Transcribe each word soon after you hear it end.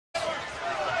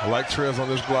I like Trez on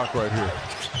this block right here.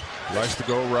 Likes to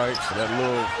go right. That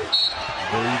little,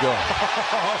 there you go.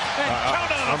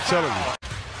 I'm telling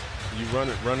you,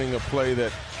 running a play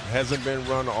that hasn't been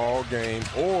run all game,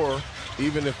 or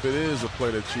even if it is a play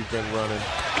that you've been running.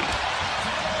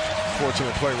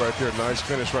 Fortunate play right there. Nice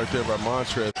finish right there by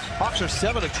Montrezl. Hawks are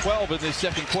 7 of 12 in this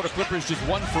second quarter. Clippers just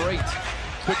 1 for 8.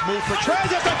 Quick move for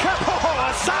Trez at the cup. Oh,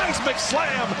 a seismic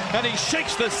slam, and he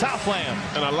shakes the Southland.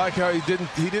 And I like how he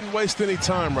didn't waste any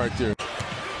time right there.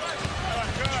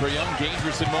 Trae Young,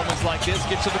 dangerous in moments like this,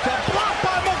 gets to the cup, blocked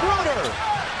by Magruder.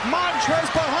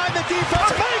 Montrezl behind the defense,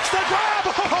 makes the grab,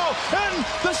 and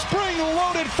the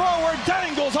spring-loaded forward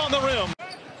dangles on the rim.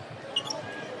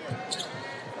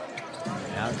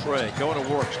 Now Trae going to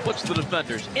work, splits the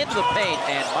defenders into the paint,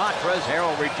 and Montrezl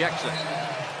Harrell rejects it.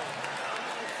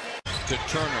 To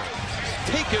Turner,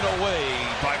 taken away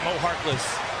by Mo Harkless.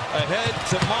 Ahead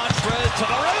to Montrezl, to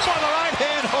the rim on the right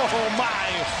hand. Oh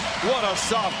my, what a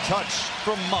soft touch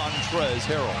from Montrezl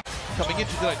Harrell. Coming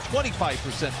into tonight,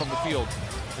 25% from the field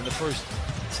in the first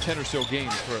 10 or so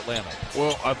games for Atlanta.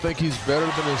 Well, I think he's better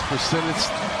than his percentage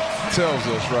tells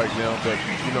us right now, but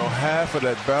you know, half of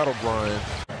that battle, Brian.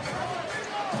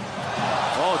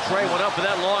 Oh, Trae went up for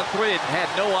that long three and had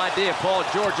no idea Paul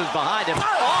George was behind him.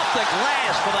 Off the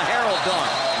glass for the Harrell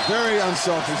dunk. Very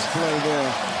unselfish play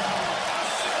there.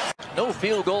 No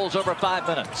field goals over 5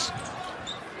 minutes.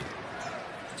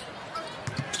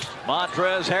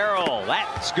 Montrezl Harrell,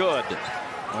 that's good.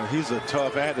 Well, he's a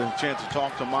tough. I had a chance to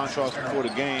talk to Montrezl before the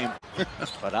game.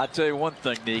 But I tell you one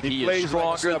thing, Nick, he is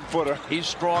stronger. Like he's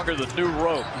stronger than New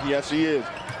Rope. Yes, he is,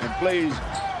 and plays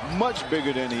much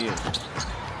bigger than he is.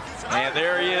 And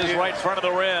there he is, right in front of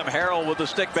the rim. Harrell with the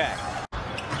stick back.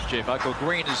 J. Michael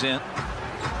Green is in.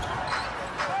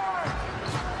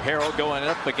 Harrell going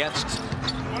up against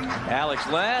Alex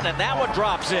Len, and that one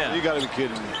drops in. You got to be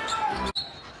kidding me.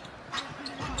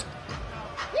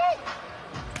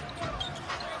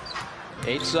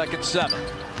 Eight seconds, 7.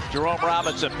 Jerome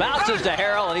Robinson bounces to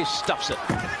Harrell, and he stuffs it.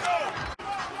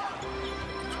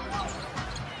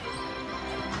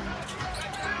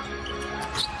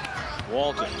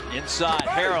 Walton inside.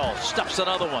 Harrell stuffs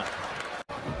another one.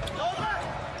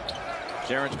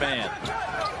 Terrence Mann.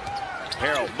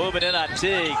 Harrell moving in on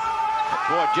Teague.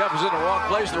 Boy, Jeff was in the wrong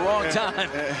place at the wrong time.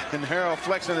 And Harrell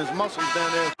flexing his muscles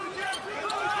down there.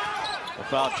 The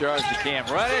foul charge to Cam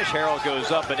Reddish. Harrell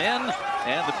goes up and in,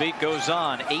 and the beat goes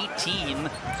on. 18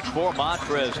 for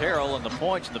Montrezl Harrell, and the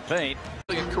points in the paint.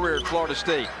 Career at Florida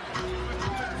State.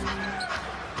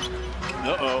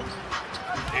 Uh-oh.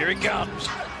 Here he comes.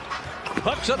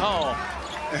 Pucks it home.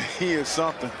 He is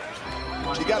something.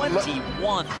 He got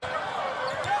 21.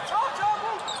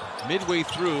 Midway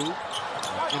through,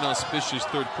 inauspicious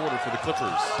third quarter for the Clippers.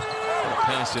 What a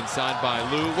pass inside by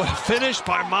Lou. What a finish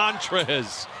by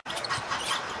Montrezl.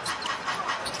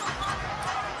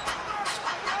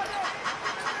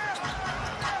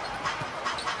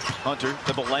 Hunter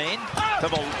to the lane, to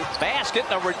the basket,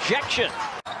 a rejection.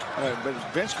 But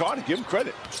Vince Carter, give him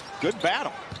credit. Good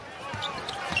battle.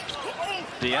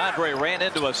 DeAndre ran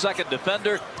into a second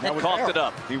defender and coughed it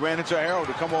up. He ran into Harrell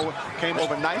to came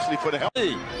over nicely for the help.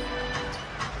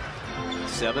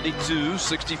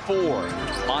 72-64.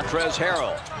 Montrezl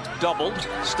Harrell doubled,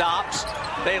 stops.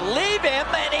 They leave him,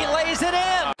 and he lays it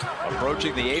in.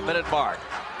 Approaching the 8-minute mark.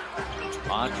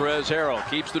 Montrezl Harrell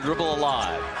keeps the dribble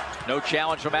alive. No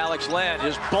challenge from Alex Len.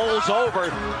 Just bowls over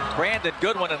Brandon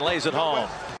Goodwin and lays it home.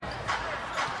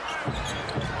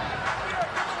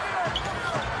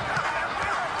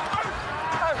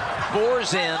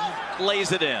 Bores in,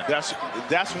 lays it in. That's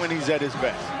when he's at his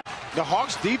best. The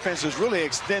Hawks defense is really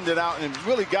extended out, and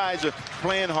really guys are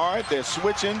playing hard. They're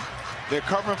switching. They're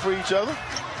covering for each other.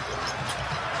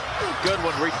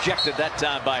 Goodwin rejected that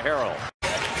time by Harrell.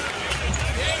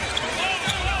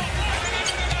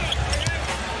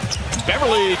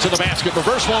 Beverly to the basket.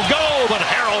 Reverse won't go, but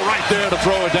Harrell right there to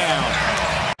throw it down.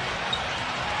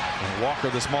 And Walker,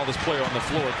 the smallest player on the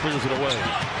floor, clears it away.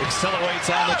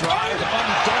 Accelerates on the drive.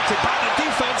 Undaunted by the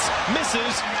defense.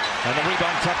 Misses. And the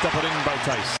rebound tucked up and in by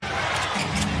Tice.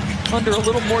 Under a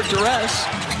little more duress.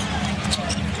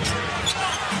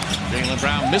 Jaylen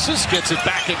Brown misses. Gets it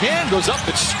back again. Goes up.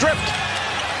 It's stripped.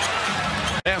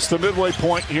 Past the midway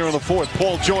point here in the fourth.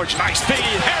 Paul George, nice feed.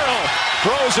 Harrell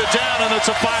throws it down, and it's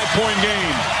a 5-point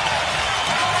game.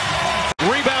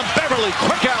 Rebound Beverly,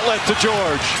 quick outlet to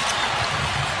George.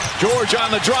 George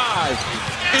on the drive.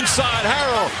 Inside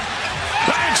Harrell.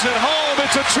 Banks it home.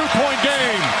 It's a 2-point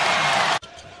game.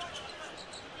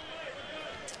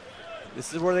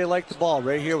 This is where they like the ball,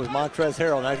 right here with Montrezl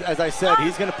Harrell. And as I said,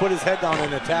 he's going to put his head down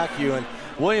and attack you. And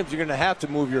Williams, you're going to have to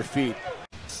move your feet.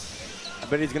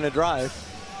 bet he's going to drive.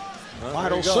 Well,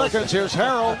 Final seconds. Here's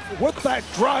Harrell with that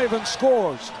drive and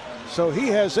scores. So he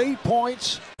has 8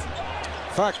 points.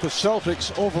 In fact, the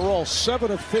Celtics overall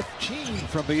 7 of 15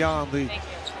 from beyond the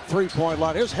three-point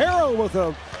line. Here's Harrell with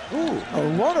a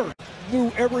runner.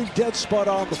 Knew every dead spot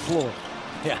on the floor.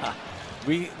 Yeah.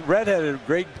 Red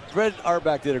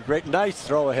Auerbach did a great, nice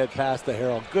throw ahead pass to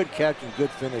Harrell. Good catch and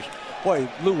good finish. Boy,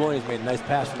 Lou Williams made a nice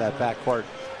pass from that backcourt.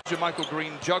 Michael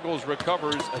Green juggles,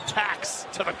 recovers, attacks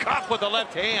to the cup with the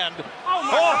left hand.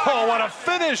 Oh, what a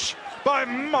finish by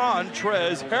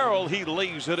Montrezl Harrell. He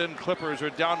leaves it in. Clippers are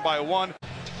down by 1.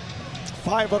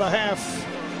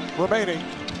 5.5 remaining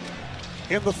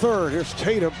in the third. Here's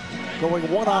Tatum going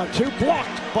 1-on-2,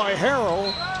 blocked by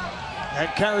Harrell, and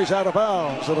carries out of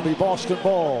bounds. It'll be Boston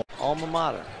ball. Alma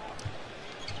mater.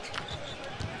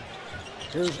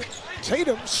 Here's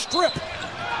Tatum strip.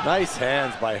 Nice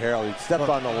hands by Harrell. He stepped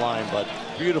on the line, but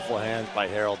beautiful hands by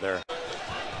Harrell there.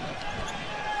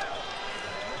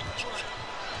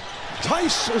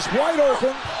 Tice is wide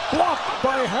open, blocked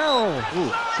by Harrell.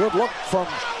 Good look from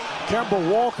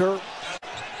Kemba Walker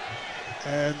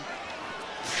and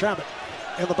Shamet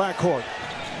in the backcourt.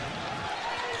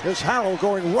 Here's Harrell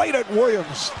going right at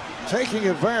Williams, taking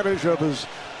advantage of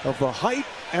the height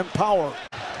and power.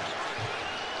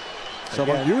 Some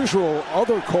unusual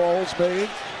other calls made.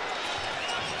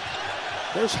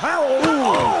 There's Harrell.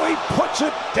 Oh, he puts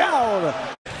it down.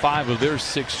 5 of their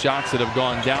 6 shots that have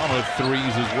gone down are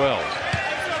threes as well.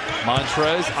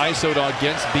 Montrez isoed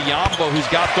against Biyombo, who's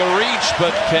got the reach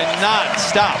but cannot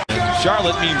stop.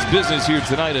 Charlotte means business here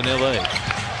tonight in LA.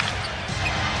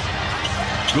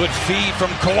 Good feed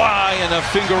from Kawhi and a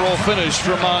finger roll finish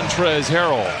from Montrezl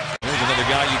Harrell. There's another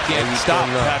guy you can't stop,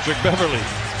 Patrick Beverly.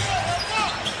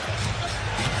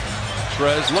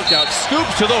 Montrez, look out,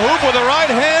 scoops to the hoop with the right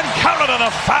hand, counted on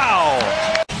a foul.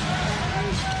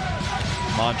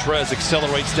 Montrez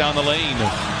accelerates down the lane,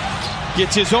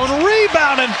 gets his own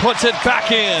rebound and puts it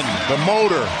back in. The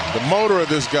motor of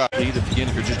this guy. Lead at the end,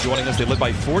 if you're just joining us, they led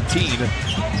by 14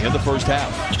 in the first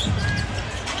half.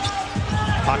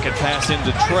 Pocket pass into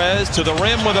Trez to the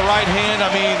rim with the right hand. I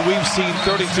mean, we've seen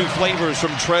 32 flavors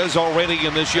from Trez already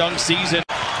in this young season.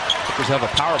 Clippers have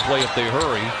a power play if they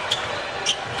hurry.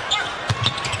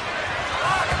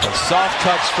 A soft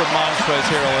touch from Montrezl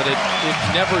Harrell, and it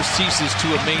never ceases to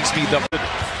amaze me. The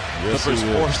Clippers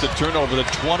forced a turnover, the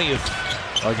 20th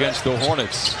against the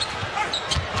Hornets.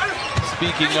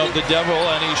 Speaking of the devil,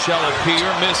 and he shall appear,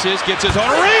 misses, gets his own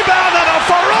rebound, and a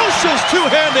ferocious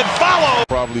two-handed follow.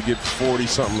 Probably get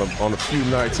 40-something on a few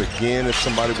nights again if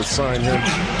somebody would sign him.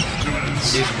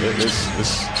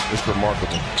 It's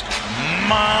remarkable.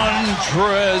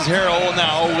 Montrezl Harrell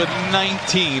now with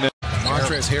 19.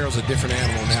 Montrezl Harrell's a different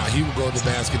animal now. He will go to the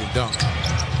basket and dunk.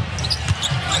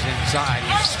 Inside,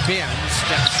 he spins,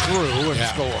 steps through, and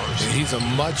scores. And he's a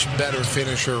much better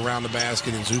finisher around the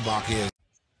basket than Zubac is.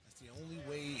 That's the only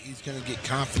way he's going to get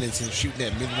confidence in shooting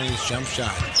that mid-range jump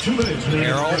shot.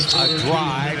 Harrell, a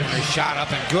drive, and a shot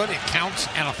up and good. It counts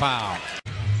and a foul.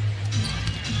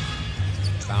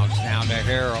 Bounce down to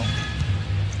Harrell.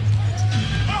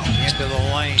 Into the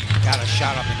lane, got a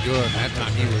shot up and good. That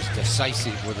time he was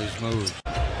decisive with his move.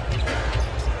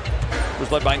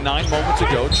 Was led by 9 moments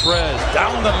ago. Trez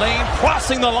down the lane,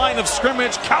 crossing the line of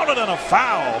scrimmage, counted on a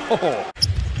foul.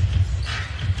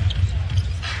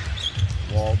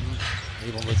 Walton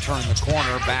able to turn the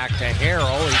corner back to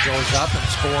Harrell. He goes up and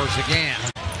scores again.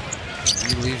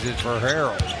 He leaves it for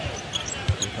Harrell.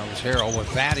 Here comes Harrell with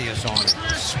Thaddeus on it.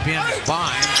 Spins by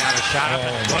him, got a shot up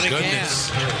and good again.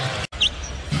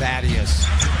 Thaddeus,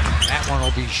 that one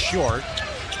will be short.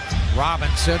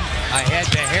 Robinson ahead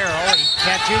to Harrell. He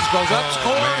catches, goes up,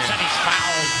 scores, and he's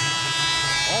fouled.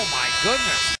 Oh my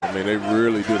goodness. I mean, they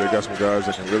really do. They got some guys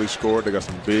that can really score. They got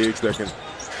some bigs that can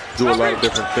do a lot of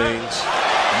different things.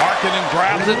 Markkanen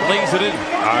grabs it, lays it in.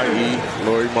 I.e.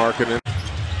 Lauri Markkanen.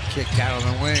 Kicked out of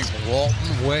the wing.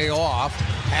 Walton way off.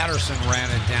 Patterson ran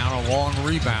it down, a long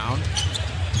rebound.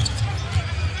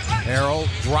 Harrell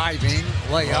driving,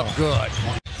 layup good.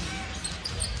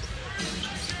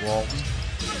 Walton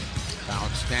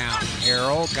bounced down.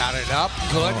 Harrell got it up,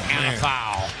 good, and a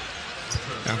foul.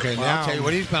 Okay, Well, now I'll tell you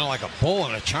what, he's been like a bull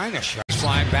in a china shop.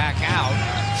 Flying back out,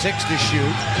 6 to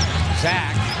shoot.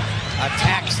 Zach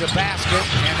attacks the basket,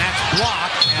 and that's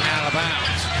blocked and out of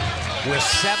bounds. With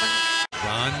 7,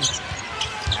 Gunn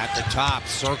at the top,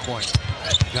 circling.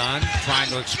 Gunn trying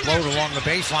to explode along the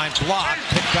baseline, blocked,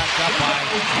 picked back up by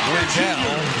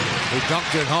Lindell, who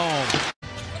dunked it home.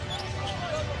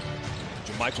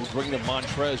 Michael Green and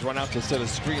Montrez run out to set a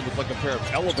screen with like a pair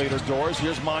of elevator doors.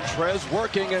 Here's Montrez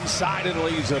working inside and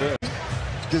leaves it in.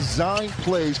 design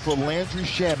plays for Landry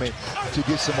Shamet to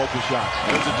get some open shots.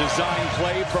 There's a design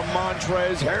play from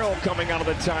Montrezl Harrell coming out of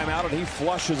the timeout, and he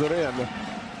flushes it in.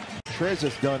 Trez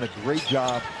has done a great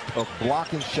job of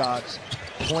blocking shots,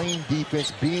 playing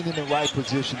defense, being in the right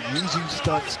position, using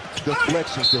stunts,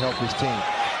 deflections to help his team.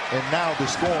 And now the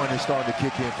scoring is starting to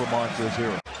kick in for Montrezl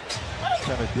Harrell.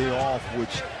 Kind of day off,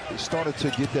 which started to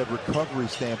get that recovery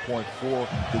standpoint for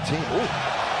the team.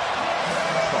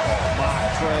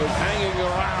 Montrezl hanging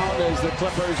around as the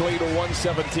Clippers lead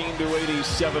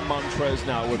 117-87. Montrezl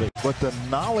now with it. But the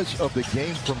knowledge of the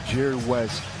game from Jerry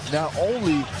West, not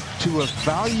only to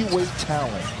evaluate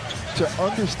talent, to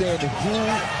understand who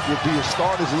will be a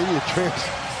starter's lead if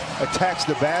Trez attacks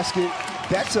the basket,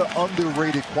 that's an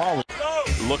underrated quality.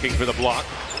 Looking for the block.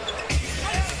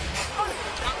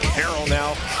 Harrell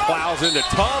now plows into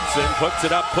Thompson, puts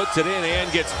it up, puts it in,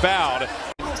 and gets fouled.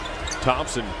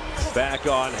 Thompson back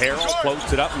on Harrell,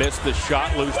 floats it up, missed the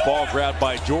shot. Loose ball grabbed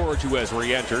by George, who has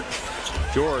re-entered.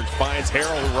 George finds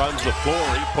Harrell, who runs the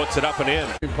floor. He puts it up and in.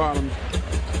 The problem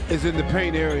is in the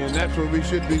paint area, and that's where we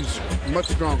should be much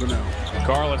stronger now.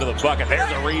 Carl into the bucket. There's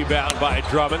a rebound by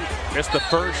Drummond. Missed the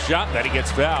first shot, then he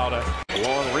gets fouled. A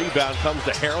long rebound comes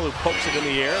to Harrell, who pokes it in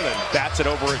the air, then bats it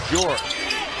over at George.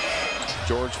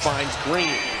 George finds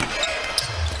Green.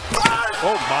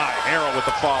 Oh my, Harrell with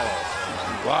the follow.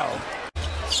 Wow.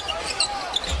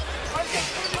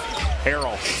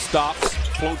 Harrell stops,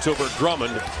 floats over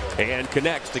Drummond, and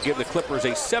connects to give the Clippers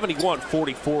a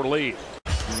 71-44 lead.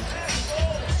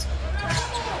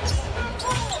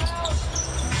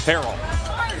 Harrell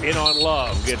in on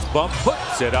Love, gets bumped,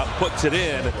 puts it up, puts it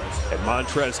in, and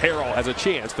Montrezl Harrell has a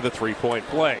chance for the three-point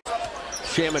play.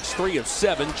 Shamet's 3 of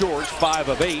 7, George 5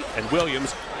 of 8, and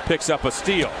Williams picks up a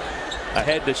steal.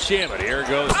 Ahead to Shamet. Here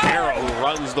goes Harrell, who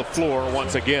runs the floor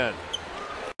once again.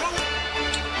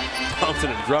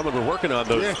 Thompson and Drummond were working on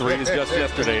those threes just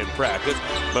yesterday in practice.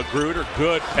 Magruder,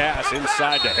 good pass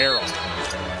inside to Harrell.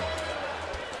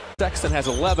 Sexton has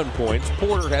 11 points.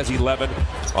 Porter has 11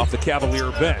 off the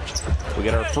Cavalier bench. We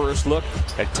get our first look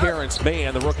at Terrence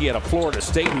Mann, the rookie out of Florida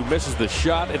State, who misses the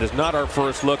shot. It is not our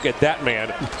first look at that man,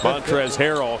 Montrezl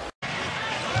Harrell.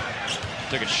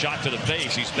 Took a shot to the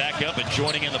face. He's back up and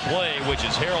joining in the play, which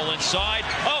is Harrell inside.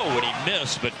 Oh, and he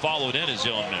missed, but followed in his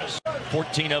own miss.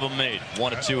 14 of them made.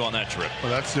 1 of 2 on that trip.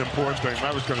 Well, that's the important thing.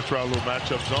 Mavericks going to try a little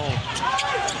matchup zone.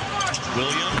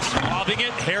 Williams lobbing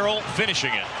it. Harrell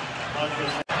finishing it.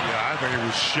 Yeah, I think he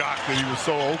was shocked that he was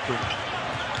so open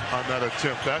on that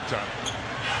attempt that time.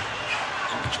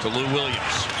 To Lou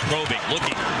Williams, probing,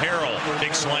 looking, Harrell,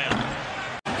 big slam.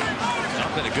 It's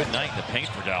not been a good night in the paint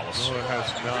for Dallas. No, it has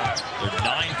not. They're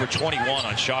 9 for 21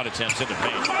 on shot attempts in the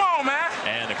paint. Come on, man!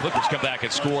 And the Clippers come back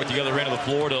and score at the other end of the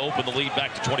floor to open the lead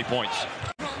back to 20 points.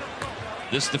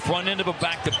 This is the front end of a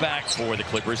back-to-back for the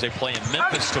Clippers. They play in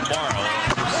Memphis tomorrow.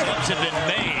 Subs have been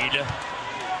made.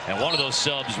 And one of those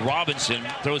subs, Robinson,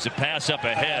 throws a pass up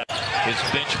ahead. His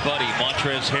bench buddy,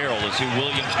 Montrezl Harrell, is who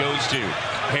Williams goes to.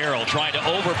 Harrell trying to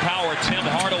overpower Tim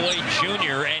Hardaway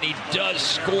Jr., and he does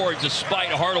score despite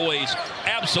Hardaway's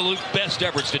absolute best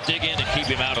efforts to dig in and keep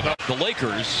him out of it. The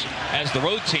Lakers, as the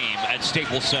road team at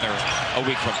Staples Center a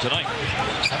week from tonight.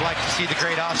 I'd like to see the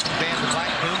great Austin band, the Black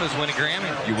Pumas, win a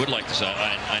Grammy. You would like to say,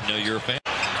 I know you're a fan.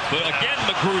 But again,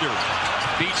 Magruder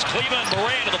beats Cleveland.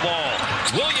 Moran to the ball.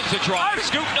 Williams a drive.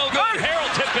 Scoop no good.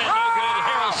 Harrell tip in no good.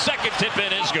 Harrell's second tip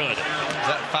in is good. Is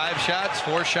that 5 shots,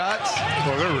 4 shots?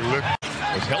 Well, they were lit.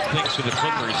 What help things for the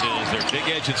Clippers is their big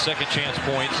edge at second chance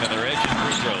points and their edge in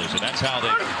free throws. And that's how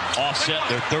they offset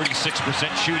their 36%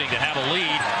 shooting to have a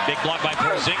lead. Big block by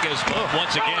Porzingis.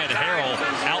 Once again, Harrell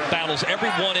outbattles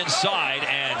everyone inside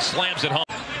and slams it home.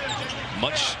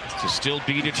 Much to still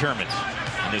be determined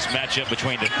in this matchup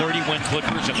between the 30-win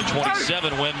Clippers and the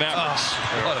 27-win Mavericks.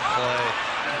 Oh, what a play.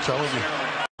 I'm telling you.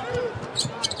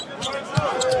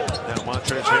 Now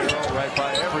Montrezl Harrell right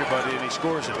by everybody, and he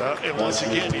scores it. And once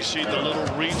again, you see the little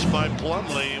reach by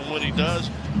Plumlee, and when he does,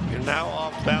 you're now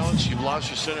off balance. You've lost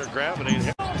your center of gravity.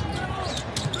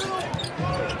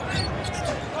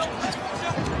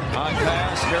 High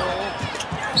pass, Harrell.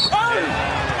 And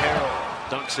Harrell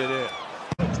dunks it in.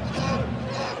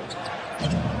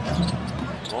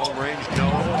 Long range, no.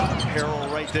 Harrell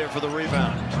right there for the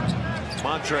rebound.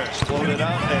 Montrezl floated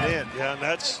out and in. Yeah, and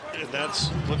that's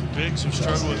what bigs have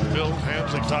struggled with. Bill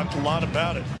Hamsley talked a lot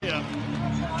about it. Yeah.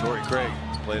 Torrey Craig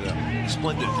played a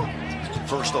splendid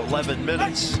first 11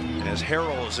 minutes as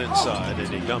Harrell is inside and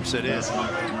he dumps it in.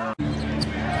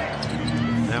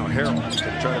 Now Harrell going to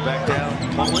try to back down.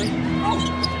 Plumlee.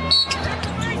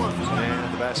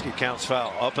 And the basket counts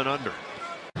foul. Up and under.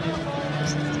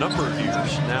 Number of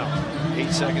years now.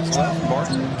 8 seconds left.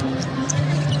 Barton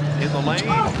in the lane,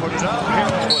 put it up.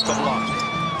 Harrell with the block.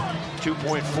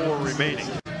 2.4 remaining.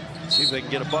 See if they can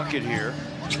get a bucket here.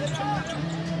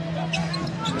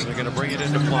 And they're going to bring it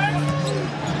into play.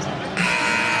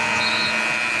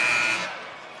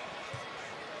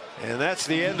 And that's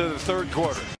the end of the third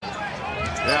quarter.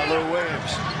 Now Lou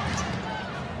Williams.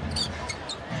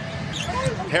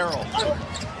 Harrell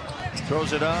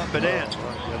throws it up and in.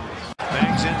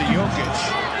 Bangs into Jokic.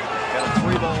 Got a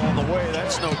 3-ball on the way.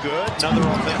 That's no good. Another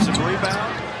offensive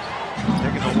rebound.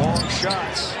 Taking the long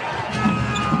shots.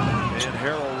 And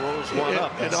Harrell rolls one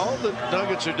up. And all the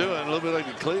Nuggets are doing, a little bit like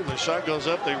the Cleveland, shot goes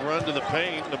up, they run to the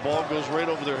paint, and the ball goes right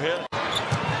over their head.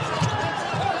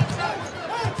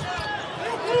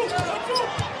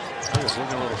 It's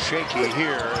looking a little shaky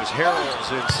here as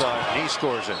Harrell's inside and he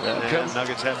scores it. And the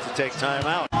Nuggets have to take time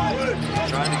out.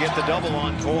 Trying to get the double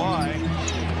on Kawhi.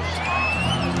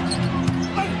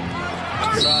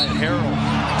 Inside Harrell.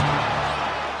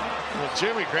 Well,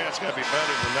 Jimmy Grant's got to be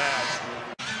better than that.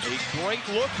 A great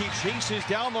look. He chases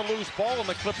down the loose ball, and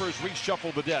the Clippers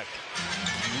reshuffle the deck.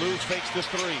 Lou fakes the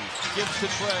three. Gives to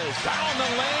Trez. Down the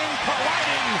lane.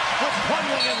 Colliding with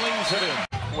Plumlee and leaves it in.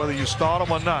 Whether you start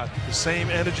them or not, the same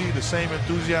energy, the same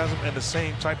enthusiasm, and the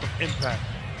same type of impact.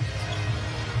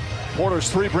 Porter's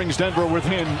three brings Denver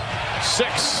within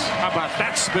 6. How about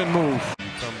that spin move?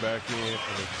 You come back in and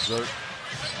exert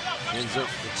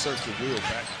the will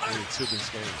back into this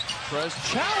game. Montrez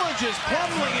challenges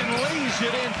Plumlee and lays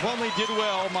it in. Plumlee did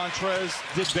well. Montrez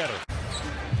did better.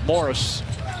 Morris.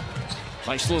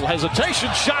 Nice little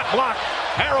hesitation. Shot block.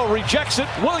 Harrell rejects it.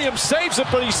 Williams saves it,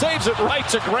 but he saves it right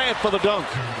to Grant for the dunk.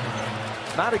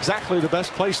 Not exactly the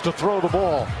best place to throw the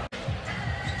ball.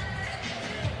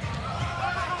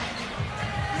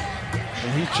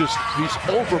 And he's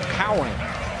overpowering.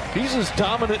 He's as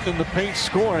dominant in the paint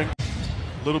scoring.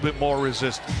 A little bit more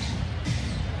resistance.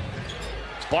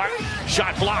 Barton,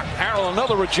 shot blocked. Harrell,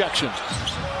 another rejection.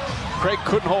 Craig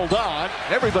couldn't hold on.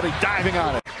 Everybody diving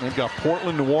on it. They've got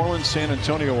Portland, New Orleans, San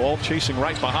Antonio all chasing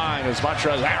right behind as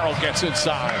Montrezl Harrell gets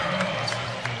inside.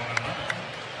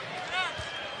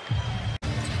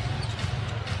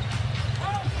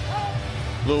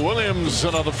 Lou Williams,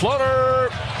 another floater.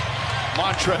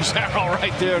 Montrezl Harrell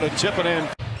right there to tip it in.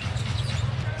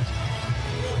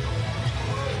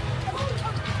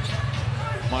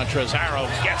 Montrezl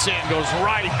Harrell gets in, goes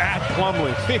right at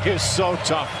Plumlee. He is so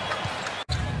tough.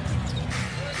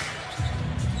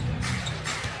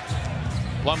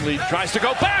 Plumlee tries to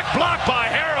go back, blocked by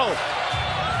Harrell.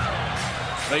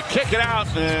 They kick it out,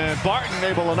 and Barton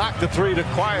able to knock the three to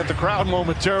quiet the crowd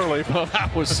momentarily, but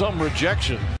that was some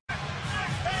rejection.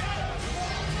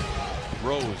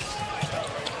 Rose.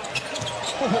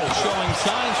 Showing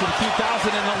signs from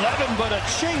 2011, but a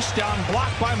chase down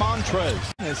blocked by Montrez.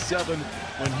 Has 7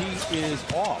 when he is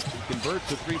off. He converts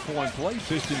to 3-point play.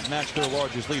 Pistons match their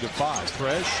largest lead of 5.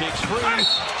 Trez shakes free,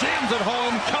 jams it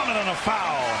home, coming on a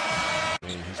foul. I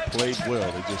mean, he's played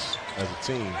well. They just, as a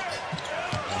team,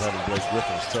 having Blake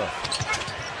Griffin's tough.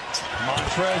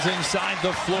 Montrez inside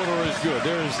the floater is good.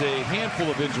 There's a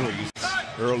handful of injuries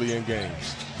early in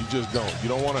games. You just don't. You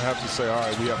don't want to have to say, all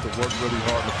right, we have to work really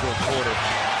hard in the fourth quarter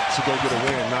to go get a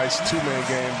win. Nice two-man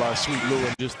game by Sweet Lou.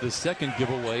 Just the second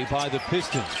giveaway by the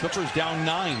Pistons. Clippers down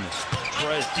 9.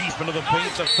 Trez deep into the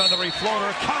paint. The feathery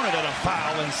floater counted at a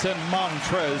foul and sent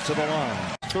Montrez to the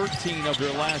line. 13 of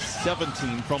their last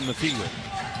 17 from the field.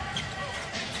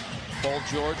 Paul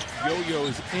George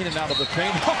yo-yos in and out of the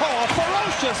paint. Oh, a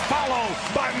ferocious follow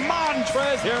by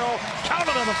Montrezl Harrell.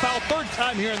 Counted on the foul, third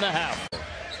time here in the half.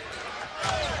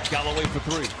 Galloway for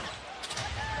 3.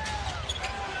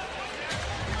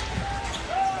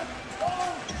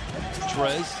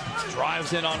 Trez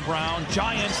drives in on Brown.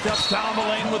 Giant steps down the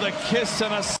lane with a kiss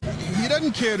and a... He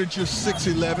doesn't care that you're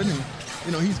 6'11", and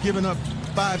you know he's giving up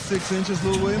 5-6 inches.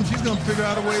 Lou Williams, he's going to figure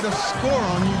out a way to score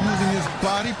on you using his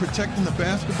body, protecting the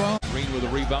basketball. Green with a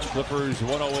rebound. Clippers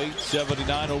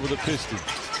 108-79 over the Pistons.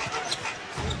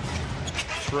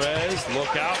 Trez,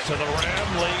 look out to the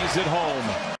rim, lays it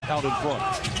home. Out in front.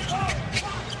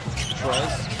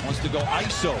 Trez wants to go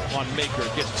ISO on Maker,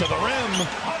 gets to the rim.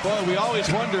 Boy, we always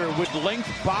wonder, would length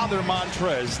bother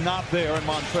Montrez? Not there, and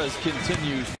Montrez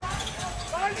continues.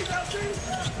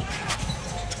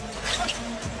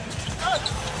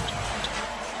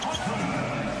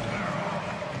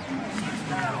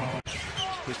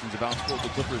 Pistons have outscored the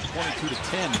Clippers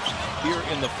 22-10 here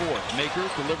in the fourth. Maker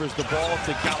delivers the ball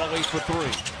to Galloway for 3.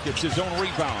 Gets his own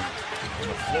rebound. And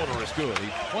the floater is good. A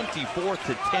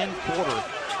 24-10 quarter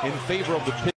in favor of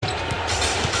the Pistons.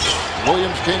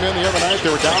 Williams came in the other night. They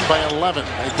were down by 11.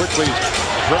 They quickly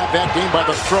grabbed that game by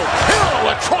the throat. Harrell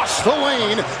across the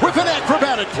lane with an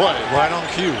acrobatic play. Right on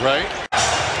cue, right?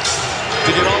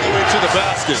 To get all the way to the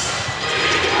basket.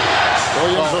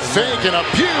 Williams a fake and a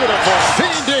beautiful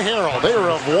feed to Harrell. They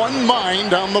were of one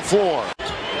mind on the floor.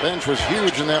 The bench was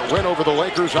huge in that win over the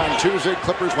Lakers on Tuesday.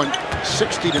 Clippers went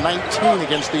 60-19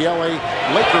 against the LA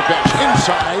Laker bench.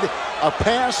 Inside, a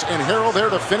pass, and Harrell there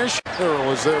to finish. Harrell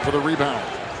was there for the rebound.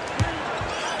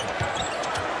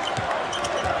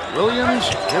 Williams,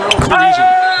 Harrell too easy.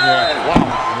 Yeah,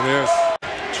 wow. It is.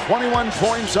 21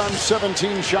 points on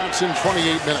 17 shots in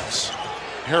 28 minutes.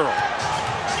 Harrell.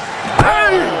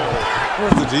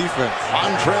 Where's the defense?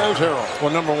 Montrezl Harrell.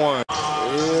 Well, number one.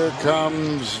 Here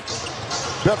comes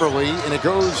Beverly, and it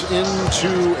goes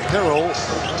into Harrell,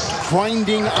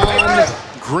 grinding on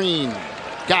Green.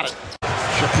 Got it.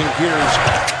 Shifting gears.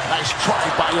 Nice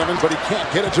try by Evans, but he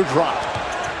can't get it to drop.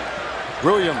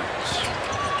 Williams.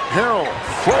 Harrell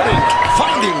floating,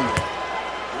 finding.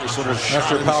 Nice little shot.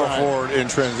 That's your power forward in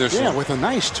transition. Yeah, with a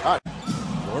nice touch.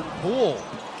 Jordan Poole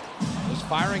was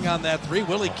firing on that three.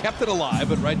 Willie kept it alive,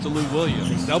 but right to Lou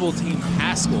Williams. Double team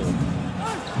Haskell.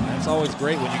 That's always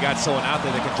great when you got someone out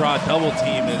there that can draw a double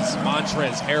team as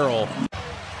Montrezl Harrell.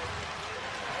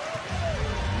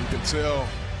 You can tell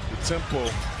the tempo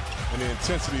and the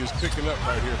intensity is picking up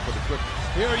right here for the Clippers.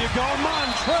 Here you go,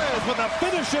 Montrezl with a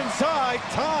finish inside.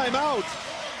 Timeout,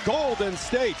 Golden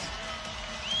State.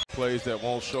 Plays that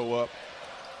won't show up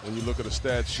when you look at a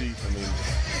stat sheet. I mean,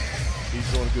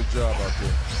 he's doing a good job out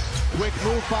there. Quick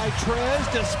move by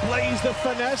Trez, displays the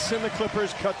finesse, and the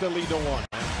Clippers cut the lead to 1.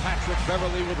 And Patrick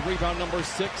Beverly with rebound number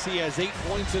 6. He has 8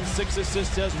 points and 6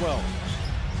 assists as well.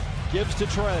 Gives to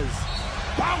Trez.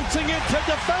 Bouncing into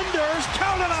defenders,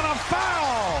 counted on a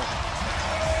foul.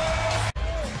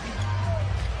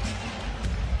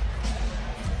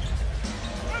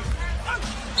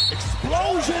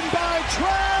 Explosion by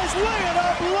Trez, lay it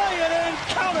up, lay it in,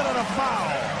 counted on a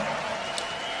foul.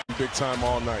 Big time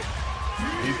all night.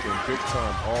 He's been big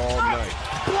time all night.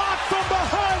 Blocked from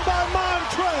behind by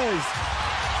Montrezl.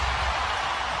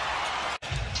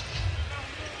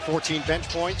 14 bench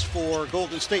points for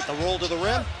Golden State. The roll to the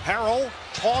rim. Harrell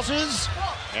pauses,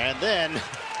 and then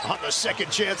on the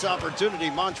second chance opportunity,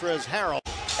 Montrezl Harrell.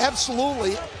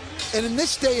 Absolutely. And in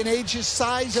this day and age, his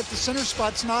size at the center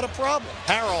spot's not a problem.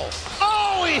 Harrell.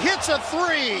 Oh, he hits a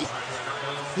three.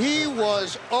 He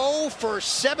was 0 for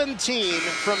 17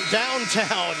 from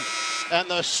downtown, and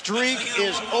the streak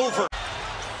is over.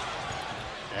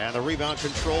 And the rebound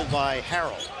controlled by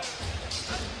Harrell.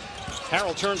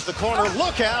 Harrell turns the corner.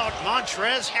 Look out,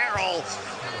 Montrezl Harrell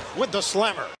with the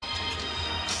slammer.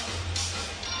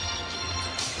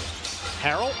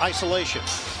 Harrell, isolation.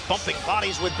 Bumping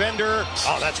bodies with Bender.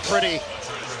 Oh, that's pretty.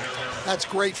 That's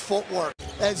great footwork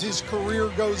as his career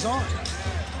goes on.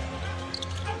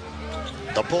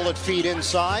 The bullet feed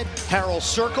inside. Harrell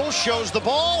circles, shows the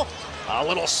ball. A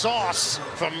little sauce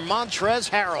from Montrezl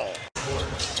Harrell.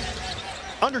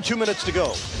 Under 2 minutes to go,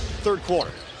 third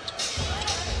quarter.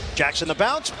 Jackson the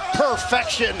bounce,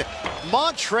 perfection.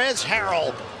 Montrezl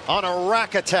Harrell on a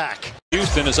rack attack.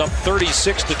 Houston is up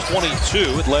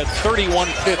 36-22. It led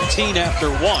 31-15 after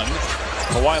one.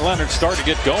 Kawhi Leonard started to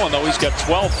get going, though. He's got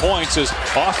 12 points as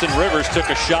Austin Rivers took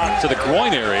a shot to the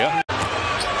groin area.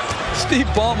 Steve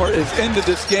Ballmer is into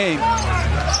this game.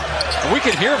 And we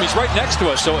can hear him. He's right next to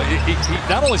us. So he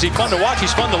not only is he fun to watch,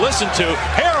 he's fun to listen to.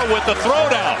 Harrell with the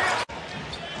throwdown.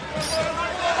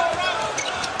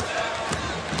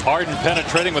 Harden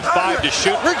penetrating with 5 to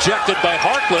shoot. Rejected by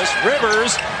Harkless.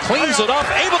 Rivers cleans it up,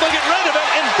 able to get rid of it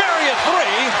and bury a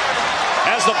three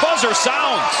as the buzzer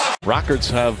sounds. Rockets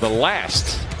have the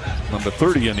last number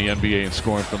 30 in the NBA in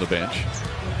scoring from the bench.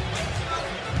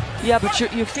 Yeah, but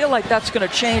you feel like that's going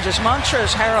to change as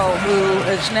Montrezl Harrell, who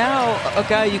is now a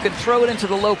guy you can throw it into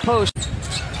the low post.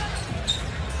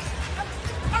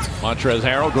 Montrezl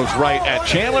Harrell goes right at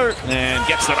Chandler and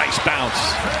gets the nice bounce.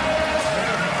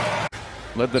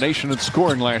 Led the nation in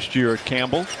scoring last year at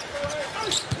Campbell.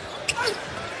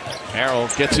 Harrell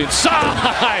gets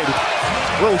inside.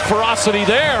 A little ferocity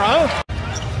there, huh?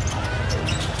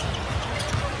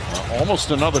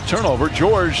 Almost another turnover.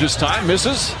 George this time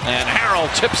misses, and Harrell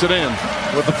tips it in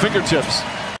with the fingertips.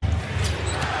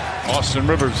 Austin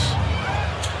Rivers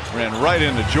ran right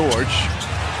into George.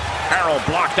 Harrell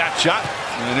blocked that shot,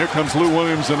 and here comes Lou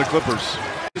Williams and the Clippers.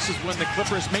 This is when the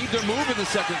Clippers made their move in the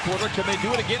second quarter. Can they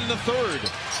do it again in the third?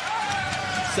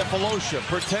 Cephalosha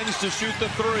pretends to shoot the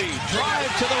three.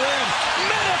 Drive to the rim.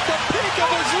 Met at the peak of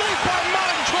his leap by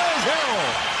Montrezl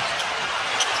Harrell.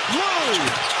 Lou.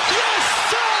 Yes,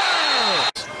 sir!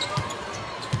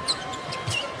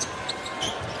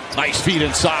 Nice feed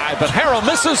inside, but Harrell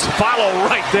misses. Follow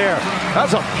right there.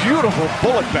 That's a beautiful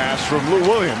bullet pass from Lou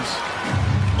Williams.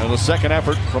 And the second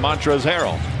effort from Montrezl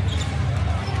Harrell.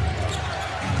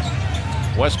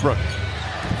 Westbrook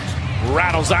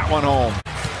rattles that one home.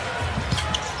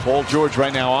 Paul George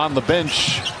right now on the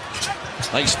bench.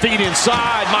 Nice feed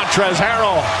inside, Montrezl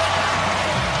Harrell.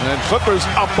 And Clippers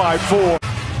up by 4.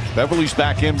 Beverly's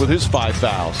back in with his 5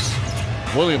 fouls.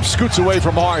 Williams scoots away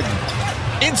from Harden.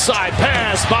 Inside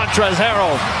pass, Montrezl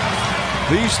Harrell.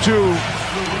 These two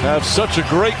have such a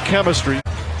great chemistry.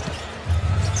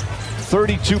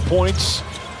 32 points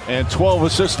and 12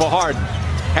 assists for Harden.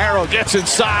 Harrell gets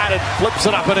inside and flips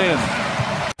it up and in.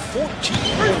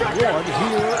 14-1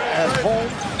 here at home.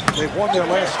 They've won their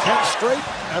last 10 straight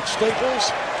at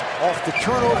Staples. Off the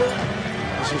turnover.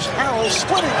 This is Harrell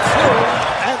splitting through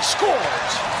and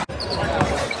scores.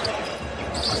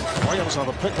 Williams on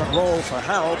the pick and roll for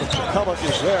Harrell, but Capella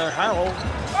is there. Harrell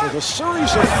with a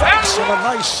series of fakes and a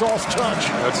nice soft touch.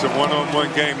 That's a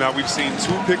one-on-one game. Now we've seen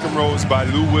 2 pick and rolls by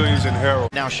Lou Williams and Harrell.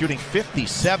 Now shooting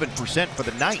 57% for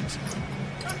the night.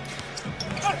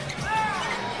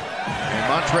 And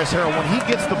Montrezl Harrell, when he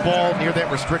gets the ball near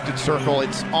that restricted circle,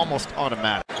 it's almost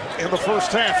automatic. In the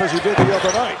first half, as he did the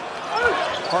other night.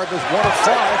 Harden is 1 of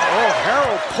 5. Oh,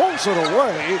 Harrell pulls it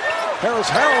away. Here's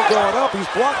Harrell going up. He's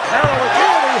blocked. Harrell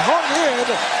again. He hung in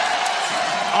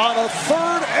on a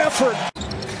third effort.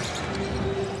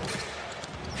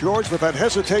 George with that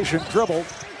hesitation dribble.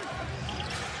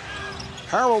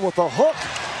 Harrell with the hook.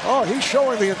 Oh, he's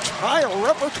showing the entire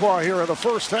repertoire here in the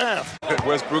first half. That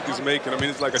Westbrook is making, I mean,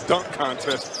 it's like a dunk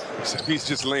contest, except he's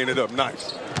just laying it up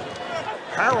nice.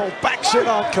 Harrell backs it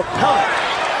on Capella.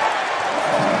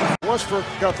 Westbrook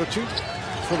got the 2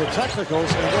 for the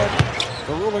technicals, and then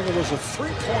the ruling it was a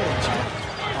 3-point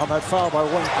on that foul by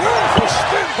Wayne. Beautiful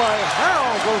spin by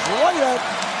Harrell, goes right at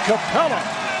Capella.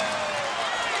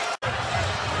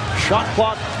 Shot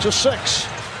clock to 6.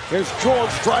 Here's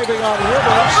George driving on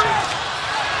Rivers.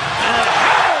 And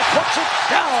Harrell puts it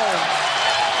down.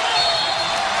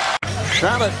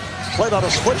 Shannon played on a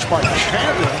switch by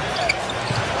Chandler.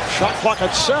 Shot clock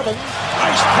at 7.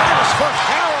 Nice pass for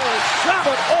Harrell.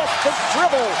 Shannon off the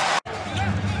dribble.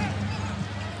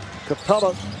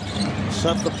 Capella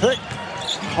set the pick.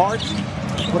 Harden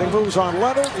when he moves on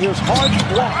Leonard. Here's Harden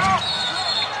blocked.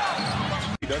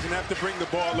 He doesn't have to bring the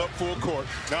ball up full court.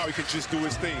 Now he can just do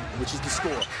his thing, which is the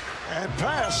score. And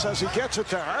pass as he gets it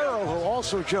to Harrell, who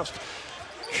also just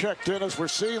checked in as we're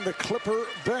seeing the Clipper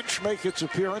bench make its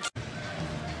appearance.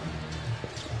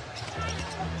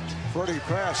 Pretty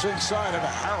pass inside, and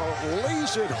Harrell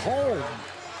lays it home.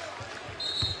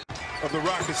 Of the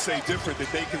Rockets say different,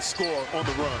 that they can score on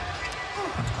the run.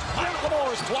 The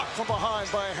ball is blocked from behind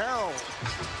by Harrell.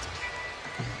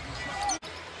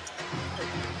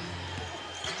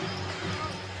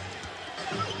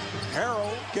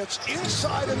 Harrell gets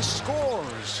inside and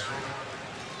scores.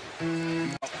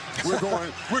 We're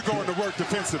going to work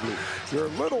defensively. Your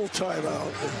little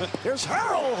timeout. Here's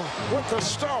Harrell with the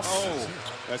stuff. Oh,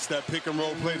 that's that pick and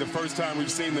roll play. The first time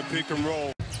we've seen the pick and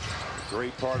roll.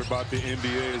 Great part about the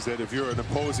NBA is that if you're an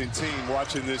opposing team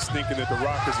watching this thinking that the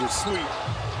Rockets are sweet,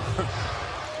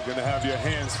 you're going to have your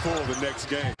hands full the next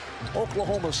game.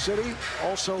 Oklahoma City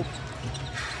also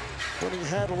winning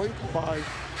handily by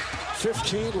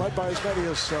 15, led by as many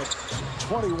as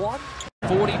 21.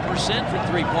 40%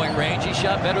 from three-point range. He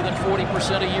shot better than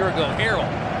 40% a year ago.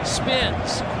 Harrell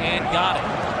spins and got it.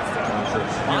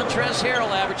 Montrezl Harrell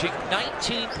averaging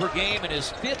 19 per game in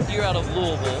his 5th year out of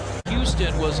Louisville.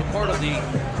 Houston was a part of the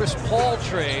Chris Paul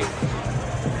trade.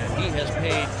 And he has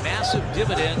paid massive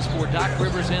dividends for Doc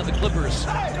Rivers and the Clippers.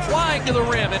 Flying to the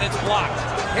rim, and it's blocked.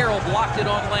 Harrell blocked it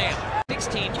on Lamb.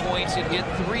 16 points and hit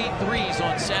 3 threes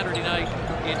on Saturday night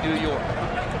in New York.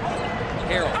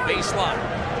 Harrell, baseline.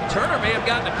 Turner may have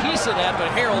gotten a piece of that, but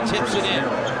Harrell tips it in.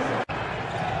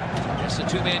 It's the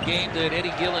 2-man game that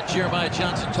Eddie Gill and Jeremiah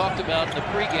Johnson talked about in the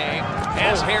pregame.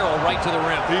 Has Harrell right to the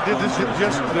rim. He did this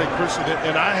yesterday, Chris,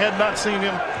 and I had not seen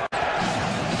him.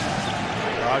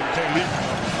 You can't leave.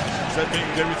 That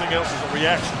means everything else is a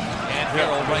reaction. And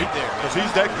Harrell right there. Because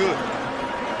he's that good.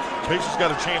 Pacers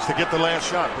got a chance to get the last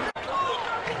shot.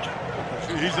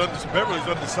 Beverly's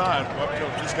undersized.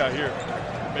 This guy here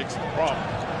makes it a problem.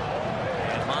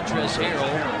 Montrezl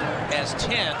Harrell has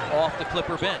 10 off the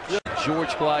Clipper bench.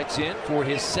 George glides in for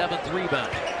his 7th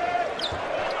rebound.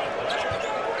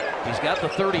 He's got the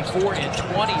 34 in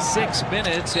 26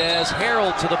 minutes as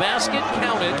Harrell to the basket,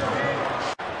 counted.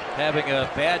 Having a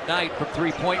bad night from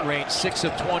three-point range, 6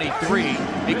 of 23.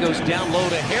 It goes down low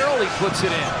to Harrell, he puts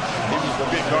it in. He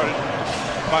was being guarded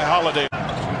by Holiday.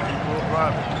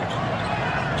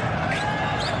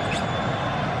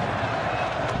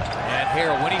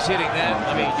 Harrell, when he's hitting that,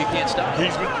 I mean, you can't stop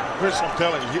him. Chris, I'm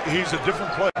telling you, he's a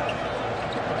different player.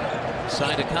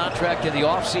 Signed a contract in the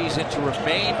offseason to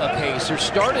remain a Pacer.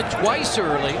 Started twice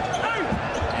early,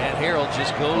 and Harrell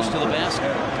just goes to the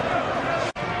basket.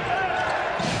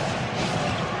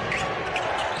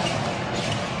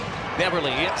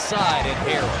 Beverly inside and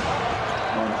Harrell.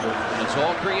 And it's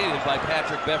all created by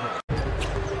Patrick Beverly. I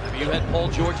mean, you had Paul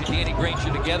George and Danny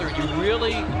Granger together, and you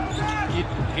really,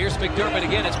 here's McDermott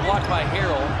again. It's blocked by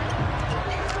Harrell.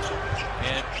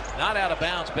 And not out of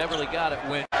bounds. Beverly got it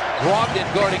when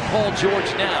Brogdon guarding Paul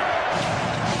George now.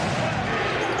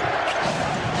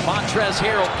 Montrezl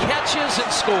Harrell catches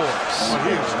and scores.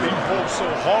 He pulls so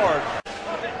hard.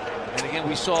 And again,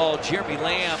 we saw Jeremy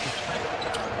Lamb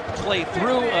play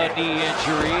through a knee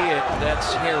injury, and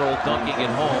that's Harrell dunking it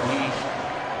home. He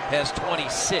has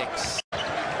 26.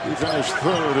 He finished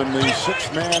third in the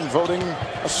six-man voting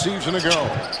a season ago.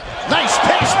 Nice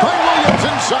pass by Williams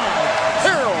inside.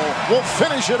 Harrell will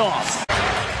finish it off.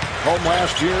 Home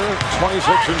last year,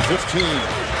 26 and 15.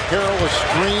 Harrell a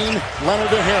screen, Leonard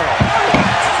to Harrell.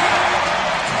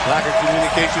 Lack of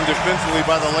communication defensively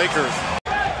by the Lakers.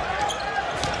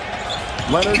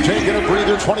 Leonard taking a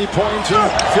breather, 20 points in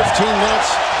 15 minutes.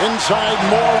 Inside,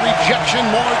 more rejection,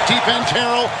 more defense.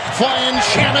 Harrell flying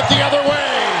Shamet the other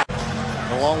way.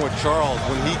 Along with Charles,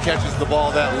 when he catches the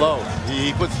ball that low,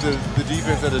 he puts the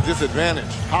defense at a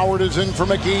disadvantage. Howard is in for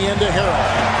McGee into Harrell.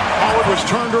 Howard was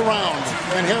turned around,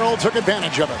 and Harrell took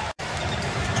advantage of it.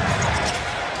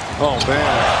 Oh,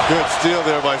 man. Good steal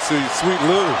there by Sweet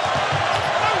Lou.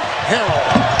 Harrell.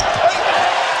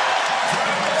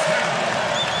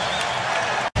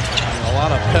 A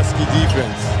lot of pesky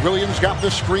defense. Williams got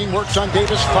the screen, works on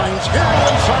Davis, finds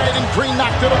Harrell inside, and Green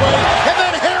knocked it away. And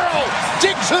then Harrell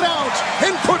digs it out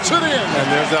and puts it in. And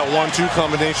there's that 1-2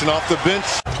 combination off the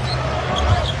bench.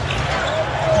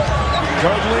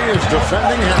 Dudley is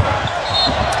defending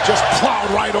Harrell. Just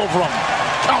plowed right over him.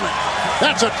 Count it.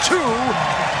 That's a 2.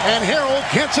 And Harrell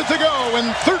gets it to go. And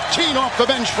 13 off the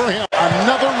bench for him.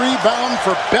 Another rebound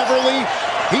for Beverly.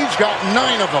 He's got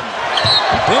 9 of them.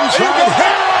 Inside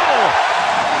Harrell.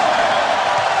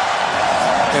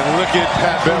 And look at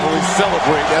Pat Beverly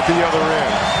celebrate at the other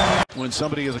end. When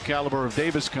somebody of the caliber of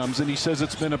Davis comes in, he says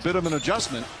it's been a bit of an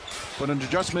adjustment, but an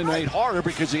adjustment made harder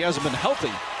because he hasn't been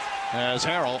healthy. As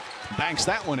Harrell banks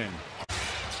that one in.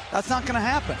 That's not going to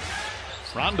happen.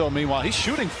 Rondo, meanwhile, he's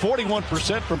shooting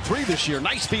 41% from 3 this year.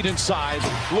 Nice feed inside.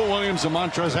 Lou Williams and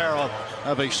Montrezl Harrell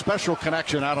have a special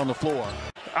connection out on the floor.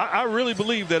 I really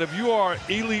believe that if you are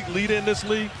elite leader in this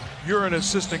league, you're an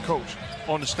assistant coach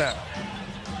on the staff.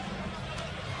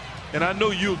 And I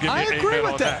know you'll give me an amen on that. I agree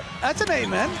with that. That's an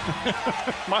amen.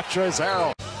 Montrezl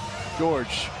Harrell.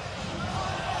 George.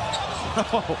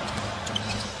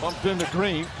 Bumped into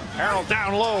Green. Harrell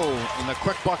down low in the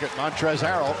quick bucket. Montrezl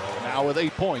Harrell now with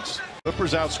 8 points.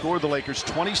 Clippers outscored the Lakers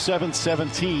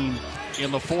 27-17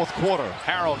 in the fourth quarter.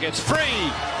 Harrell gets free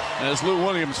as Lou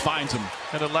Williams finds him.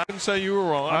 And I didn't say you were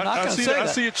wrong. I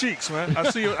see your cheeks, man. I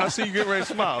see you getting ready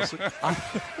to smile. Shot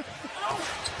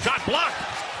blocked.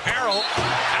 Harrell,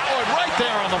 Howard right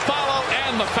there on the follow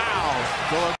and the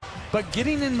foul. But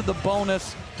getting into the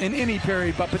bonus in any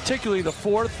period, but particularly the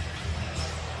fourth,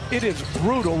 it is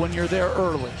brutal when you're there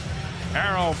early.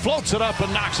 Harrell floats it up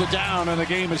and knocks it down, and the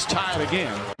game is tied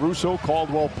again. Russo,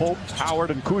 Caldwell Pope,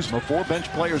 Howard, and Kuzma. 4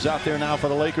 bench players out there now for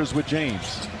the Lakers with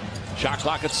James. Shot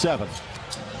clock at 7.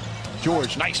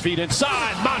 George, nice feed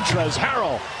inside. Montrezl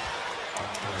Harrell.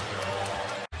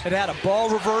 It had a ball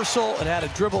reversal. It had a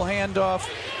dribble handoff.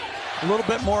 A little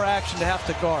bit more action to have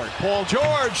to guard. Paul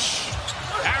George.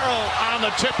 Harrell on the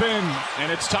tip-in,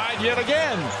 and it's tied yet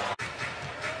again.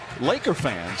 Laker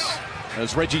fans,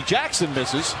 as Reggie Jackson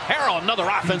misses. Harrell, another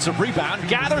offensive rebound.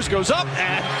 Gathers, goes up,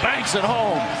 and banks it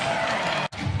home.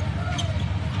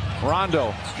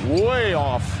 Rondo, way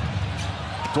off.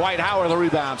 Dwight Howard, the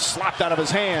rebound, slapped out of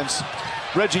his hands.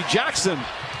 Reggie Jackson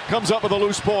comes up with a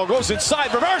loose ball, goes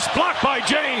inside, reverse, blocked by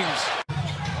James.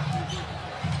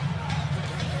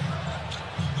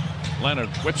 Leonard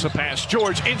whips a pass.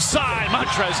 George inside.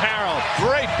 Montrezl Harrell.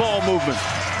 Great ball movement.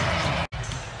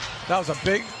 That was a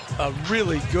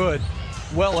really good,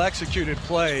 well-executed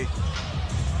play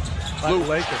by the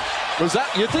Lakers. Was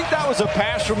that, you think that was a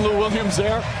pass from Lou Williams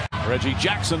there? Reggie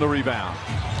Jackson the rebound.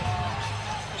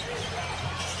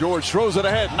 George throws it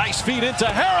ahead. Nice feed into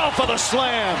Harrell for the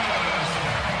slam.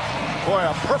 Boy,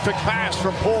 a perfect pass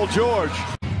from Paul George.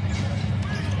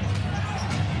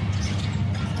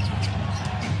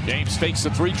 James fakes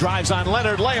the 3, drives on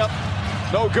Leonard, layup.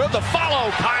 No good, the follow,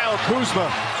 Kyle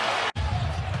Kuzma.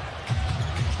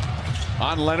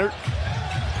 On Leonard.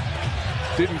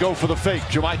 Didn't go for the fake.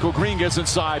 JaMychal Green gets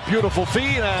inside. Beautiful feed,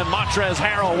 and Montrezl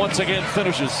Harrell once again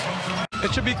finishes.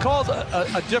 It should be called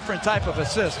a different type of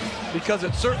assist, because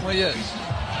it certainly is.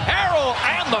 Harrell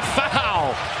and the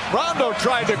foul. Rondo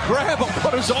tried to grab him,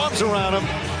 put his arms around him.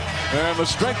 And the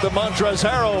strength of Montrezl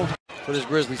Harrell. For this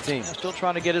Grizzlies team. Still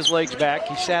trying to get his legs back.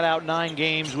 He sat out 9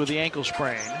 games with the ankle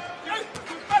sprain.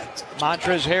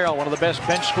 Montrezl Harrell, one of the best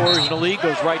bench scorers in the league,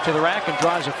 goes right to the rack and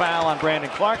draws a foul on Brandon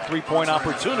Clark. 3-point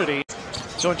opportunity.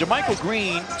 So in JaMychal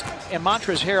Green and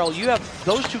Montrezl Harrell, you have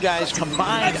those two guys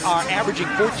combined are averaging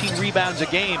 14 rebounds a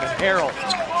game, and Harrell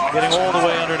getting all the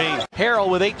way underneath. Harrell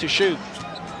with 8 to shoot.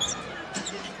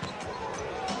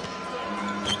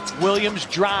 Williams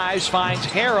drives, finds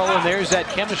Harrell, and there's that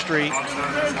chemistry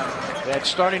that's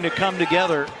starting to come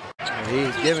together.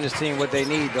 He's giving his team what they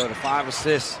need, though, the 5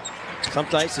 assists. Some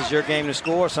nights it's your game to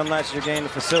score, some nights it's your game to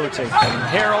facilitate.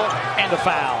 Harrell and a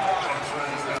foul.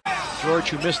 George,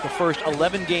 who missed the first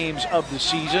 11 games of the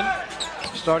season,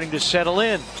 starting to settle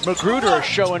in. Magruder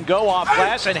show and go off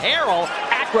glass, and Harrell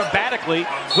acrobatically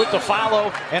with the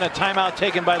follow and a timeout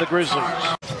taken by the Grizzlies.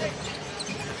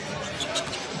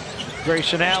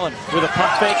 Grayson Allen with a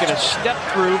pump fake and a step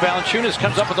through. Valanciunas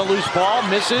comes up with a loose ball,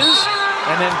 misses,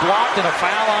 and then blocked, and a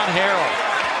foul on Harrell.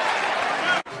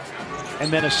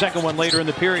 And then a second one later in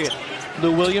the period.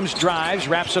 Lou Williams drives,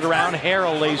 wraps it around,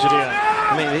 Harrell lays it in.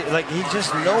 I mean, like, he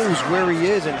just knows where he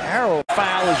is, and Harrell.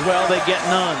 Foul as well, they get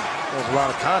none. There's a lot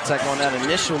of contact on that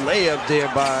initial layup there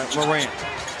by Morant.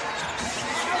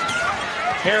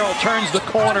 Harrell turns the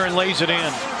corner and lays it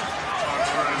in.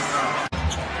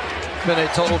 It's been a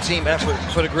total team effort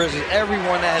for the Grizzlies.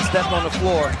 Everyone that has stepped on the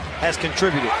floor has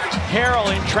contributed. Harrell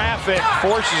in traffic,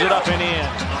 forces it up and in.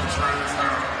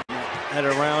 Head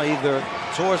around either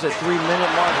towards the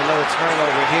 3-minute mark, another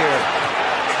turnover here.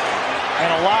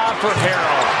 And a lob for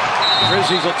Harrell.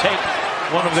 Grizzlies will take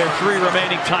one of their 3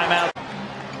 remaining timeouts.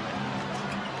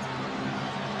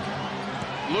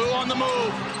 Lou on the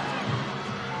move.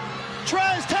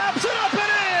 Trez taps it up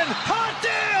and in. Hot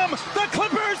damn! The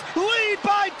Clippers lead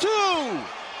by 2.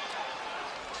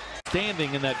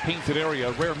 Standing in that painted area,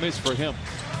 a rare miss for him.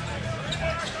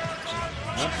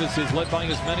 Memphis is led by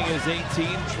as many as 18.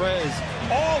 Trez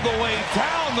all the way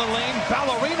down the lane.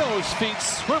 Ballerino's feet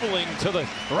swiveling to the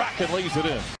rack and lays it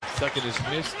in. Second is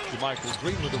missed. JaMychal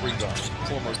Green with the rebound.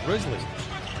 Former Grizzly.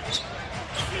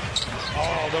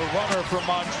 Oh, the runner from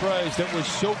Montrez that was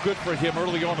so good for him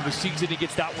early on in the season. He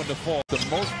gets that one to fall. The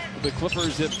most the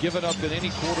Clippers have given up in any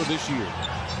quarter this year.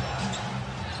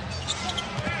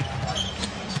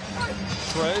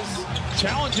 Trez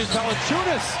challenges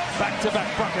Valanciunas.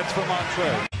 Back-to-back buckets for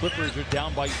Montrez. Clippers are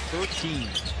down by 13.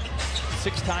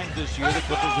 6 times this year, the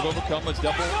Clippers have overcome a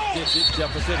double-digit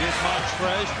deficit. Here's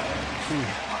Montrez,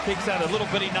 who takes out a little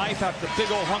bitty knife after the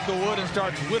big old hunk of wood and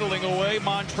starts whittling away.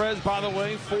 Montrez, by the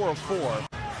way, 4 of 4.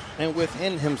 And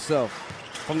within himself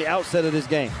from the outset of this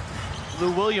game.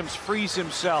 Lou Williams frees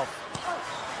himself.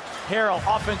 Harrell,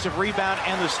 offensive rebound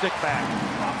and the stick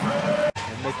back.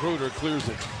 And Magruder clears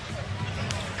it.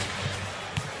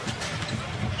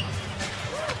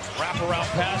 Wraparound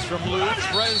pass from Lou.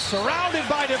 Trez surrounded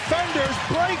by defenders,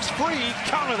 breaks free,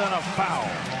 counted on a foul.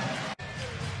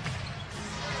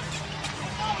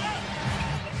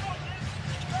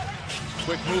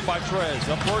 Quick move by Trez.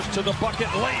 Up first to the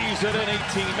bucket, lays it in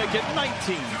 18, make it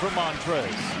 19 for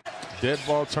Montrez. Dead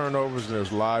ball turnovers and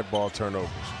there's live ball turnovers.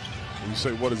 And you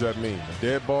say, what does that mean? A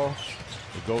dead ball,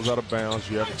 it goes out of bounds.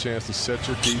 You have a chance to set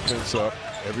your defense up.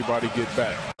 Everybody get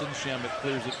back. Shamet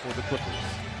clears it for the Clippers.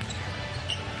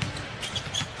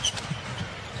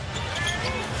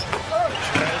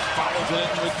 Follows it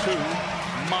in with 2.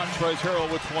 Montrezl Harrell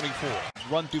with 24.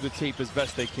 Run through the tape as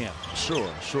best they can. Sure.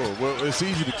 Well, it's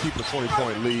easy to keep a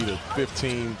 20-point lead, a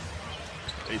 15,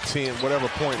 a 10, whatever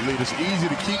point lead. It's easy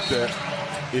to keep that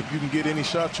if you can get any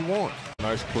shot you want.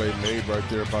 Nice play made right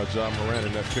there by John Morant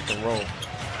in that pick and roll.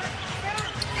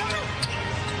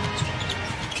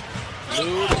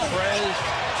 Lou to Trez,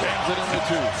 jams it in with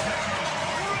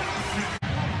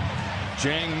 2.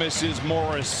 Jang misses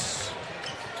Morris.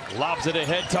 Lobs it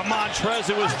ahead to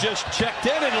Montrez, who was just checked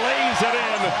in and lays it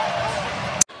in.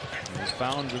 He's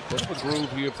found a bit of a groove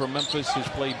here for Memphis. He's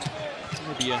played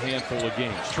maybe a handful of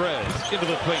games. Trez into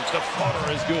the paint. The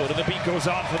floater is good, and the beat goes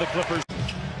on for the Clippers.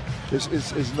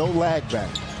 It's no lag back.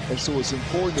 And so it's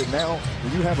important that now,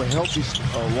 when you have a healthy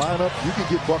lineup, you can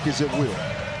get buckets at will.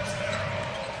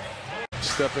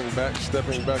 Stepping back. He said,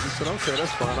 okay,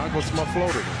 that's fine. I'll go to my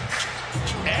floater.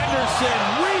 Anderson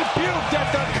rebuked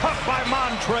at the cup by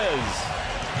Montrez.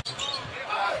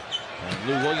 And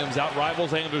Lou Williams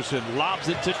out-rivals Anderson, lobs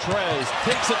it to Trez,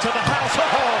 takes it to the house,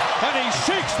 oh, and he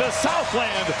shakes the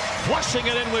Southland, flushing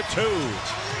it in with two.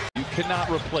 You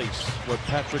cannot replace what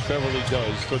Patrick Beverley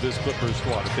does for this Clippers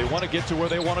squad. If they want to get to where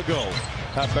they want to go,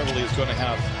 Pat Beverley is going to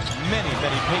have many,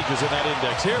 many pages in that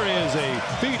index. Here is a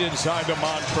feed inside to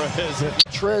Montrez.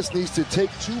 Trez needs to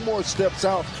take 2 more steps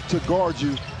out to guard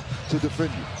you, to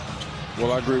defend you.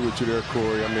 Well, I agree with you there,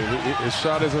 Corey. I mean, his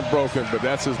shot isn't broken, but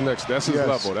that's his next. That's his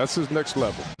level. That's his next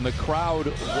level. The crowd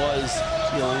was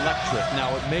electric.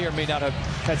 Now, it may or may not have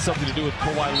had something to do with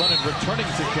Kawhi Leonard returning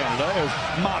to Canada as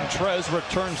Montrez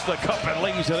returns the cup and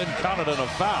lays it in, counted in a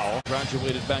foul.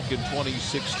 Graduated back in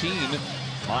 2016.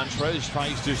 Montrez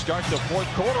tries to start the fourth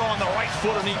quarter on the right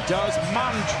foot, and he does.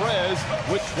 Montrez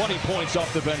with 20 points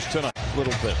off the bench tonight. A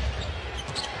little bit.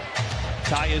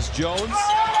 Tyus Jones.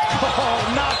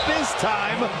 Oh, not this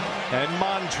time. And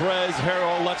Montrezl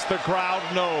Harrell lets the crowd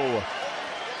know.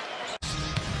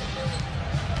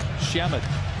 Shamet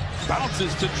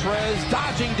bounces to Trez,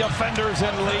 dodging defenders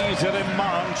and lays it in.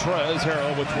 Montrezl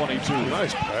Harrell with 22.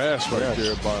 Nice pass right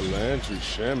there by Landry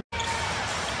Shamet.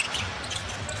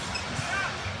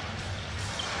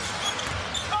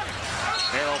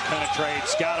 Harrell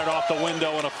penetrates, got it off the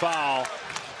window and a foul.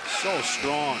 So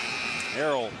strong.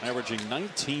 Harrell averaging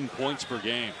 19 points per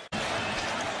game.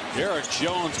 Derek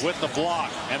Jones with the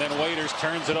block, and then Waiters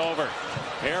turns it over.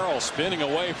 Harrell spinning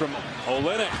away from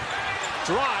Olynyk.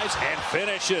 Drives and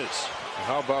finishes.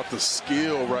 How about the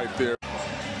skill right there?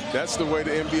 That's the way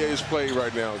the NBA is played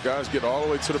right now. Guys get all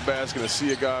the way to the basket and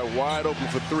see a guy wide open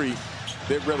for 3.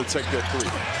 They'd rather take that 3.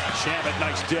 Shamet,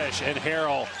 nice dish, and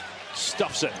Harrell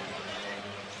stuffs it.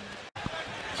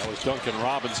 That was Duncan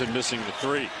Robinson missing the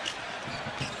 3.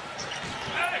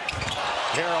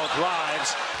 Harrell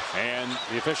drives, and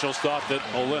the officials thought that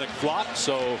Olynyk flopped,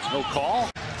 so no call.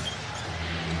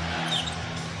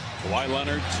 Kawhi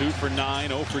Leonard 2 for 9,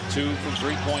 0 for 2 from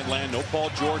three-point land. No Paul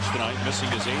George tonight,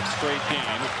 missing his 8th straight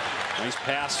game. Nice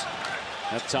pass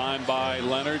that time by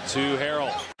Leonard to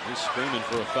Harrell. He's screaming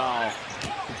for a foul.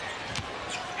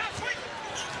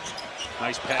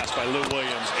 Nice pass by Lou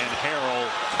Williams, and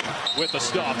Harrell with the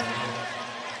stuff.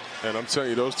 And I'm telling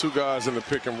you, those 2 guys in the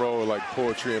pick and roll are like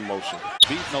poetry in motion.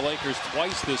 Beaten the Lakers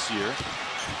twice this year.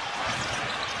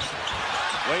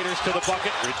 Waiters to the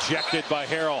bucket, rejected by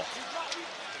Harrell.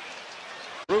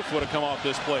 Roof would have come off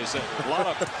this place. A lot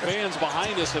of fans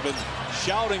behind us have been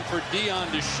shouting for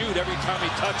Dion to shoot every time he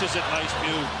touches it. Nice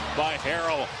move by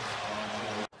Harrell.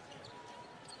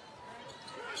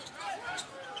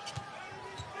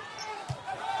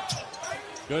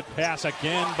 Good pass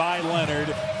again by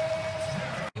Leonard.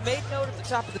 You made note at the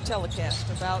top of the telecast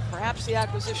about perhaps the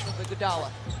acquisition of Iguodala.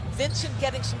 Vincent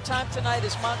getting some time tonight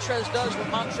as Montrez does what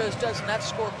Montrez does, and that's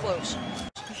score close.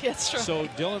 Yes, sure. So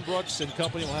Dylan Brooks and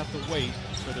company will have to wait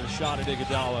for their shot at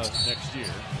Iguodala next year.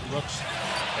 Brooks,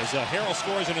 as Harrell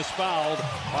scores and is fouled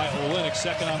by Olynyk,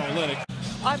 second on Olynyk.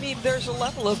 I mean, there's a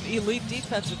level of elite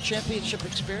defensive championship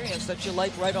experience that you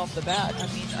like right off the bat. I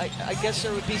mean, I guess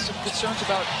there would be some concerns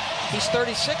about he's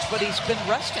 36, but he's been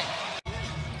resting.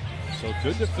 So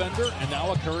good defender, and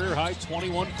now a career-high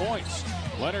 21 points.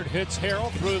 Leonard hits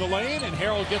Harrell through the lane, and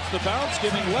Harrell gets the bounce,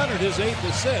 giving Leonard his 8th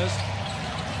assist.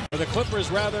 The Clippers,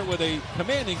 rather, with a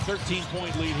commanding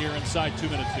 13-point lead here inside 2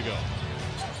 minutes to go.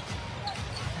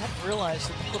 I hadn't realized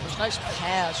that the Clippers, nice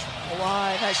pass from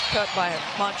Kawhi, nice cut by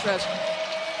Montrez.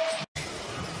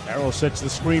 Harrell sets the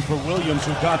screen for Williams,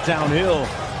 who got downhill.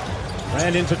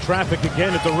 Ran into traffic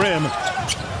again at the rim.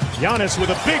 Giannis with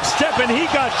a big step, and he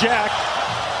got jacked,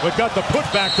 but got the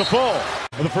putback to fall.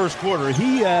 For the first quarter,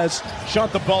 he has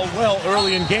shot the ball well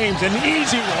early in games. An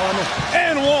easy one,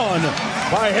 and one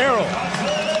by Harrell.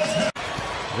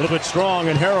 A little bit strong,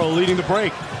 and Harrell leading the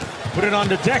break. Put it on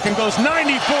the deck and goes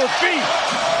 94 feet.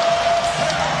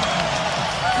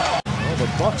 Well, the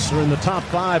Bucks are in the top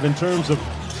 5 in terms of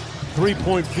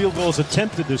three-point field goals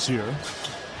attempted this year.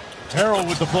 Harrell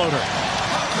with the floater.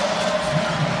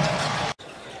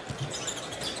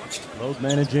 Load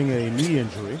managing a knee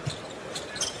injury.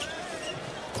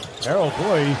 Harrell,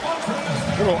 boy,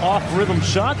 little off-rhythm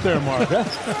shot there, Mark.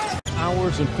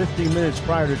 Hours and 15 minutes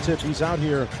prior to tip, he's out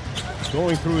here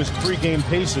going through his pregame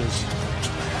paces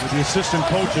with the assistant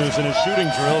coaches and his shooting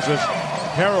drills as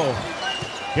Harrell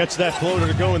gets that floater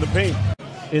to go in the paint.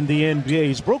 In the NBA,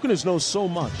 he's broken his nose so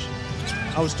much.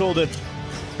 I was told that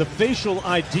the facial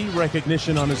ID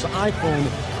recognition on his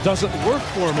iPhone doesn't work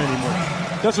for him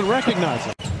anymore. Doesn't recognize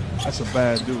it. That's a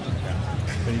bad dude.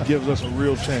 And he gives us a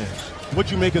real chance. What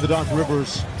you make of the Doc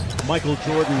Rivers, Michael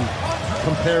Jordan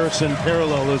comparison,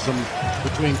 parallelism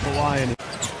between Kawhi and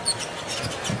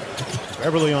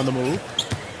Beverley on the move.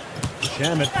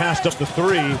 Shamet passed up the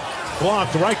three,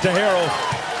 blocked right to Harrell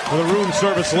for the room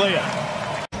service layup.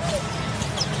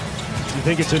 You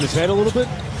think it's in his head a little bit?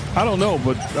 I don't know,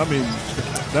 but I mean,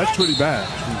 that's pretty bad.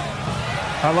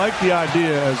 I like the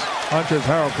idea as Montrezl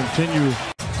Harrell continues.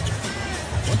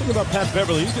 One thing about Pat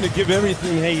Beverly, he's going to give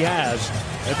everything he has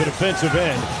at the defensive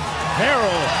end.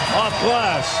 Harrell off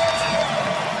glass.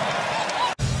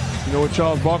 You know what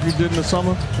Charles Barkley did in the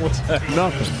summer? What's that?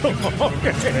 Nothing.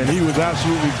 Okay. And he was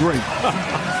absolutely great.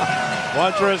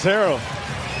 Montrezl Harrell.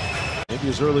 Maybe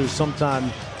as early as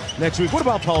sometime next week. What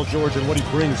about Paul George and what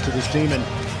he brings to this team, and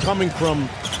coming from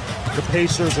the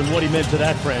Pacers and what he meant to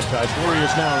that franchise, where he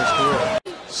is now in his career?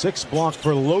 6 blocked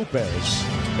for Lopez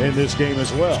in this game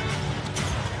as well.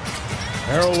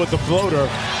 Harrell with the floater.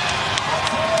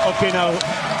 Okay, now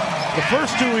the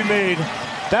first 2 he made,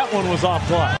 that one was off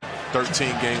block.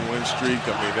 13-game win streak.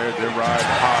 I mean, they're riding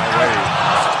a high wave.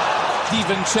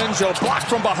 DiVincenzo blocked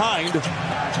from behind.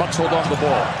 Bucks hold on to the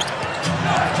ball.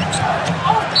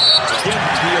 Again,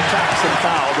 he attacks and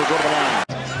foul. They go to the line.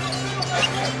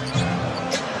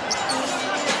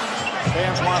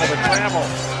 Fans wanted to travel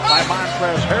by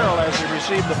Montrezl Harrell as he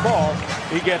received the ball.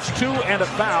 He gets 2 and a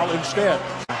foul instead.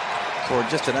 For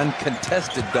just an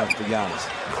uncontested dunk for Giannis.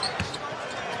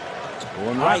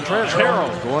 Going right. Montrezl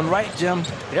Harrell. Going right, Jim.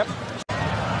 Yep.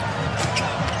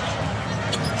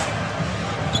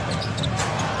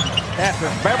 After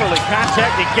Beverly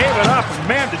contact, he gave it up. And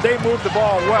man, did they move the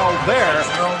ball well there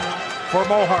for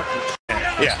Mo Harkless.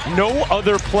 Yeah, no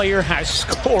other player has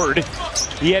scored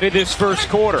yet in this first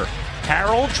quarter.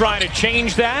 Harrell trying to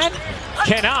change that.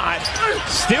 Cannot.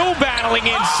 Still battling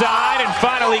inside and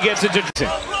finally gets it to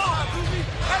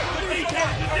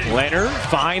Leonard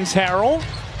finds Harrell.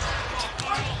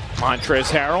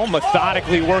 Montrezl Harrell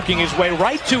methodically working his way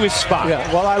right to his spot. Yeah,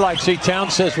 well, I like, see,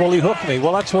 Towns says, well, he hooked me.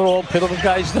 Well, that's what all Pittman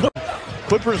guys do.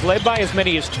 Clippers led by as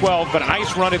many as 12, but a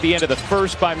nice run at the end of the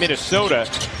first by Minnesota.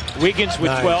 Wiggins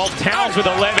with 12, Towns with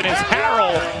 11 as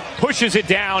Harrell pushes it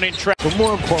down in traffic. But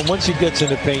more important, once he gets in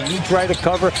the paint, you try to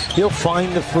cover, he'll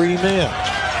find the free man.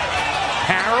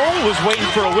 Harrell was waiting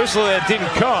for a whistle that didn't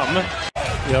come.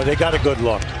 You know, they got a good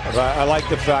look. I like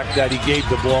the fact that he gave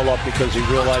the ball up because he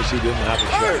realized he didn't have a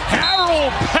shot. Harrell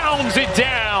pounds it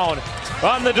down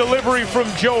on the delivery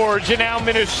from George, and now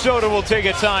Minnesota will take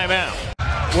a timeout.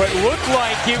 What looked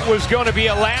like it was going to be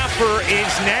a laugher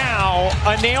is now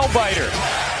a nail-biter.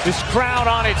 This crowd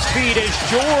on its feet as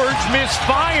George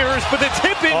misfires, but the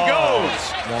tip-in goes.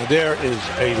 Now there is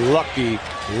a lucky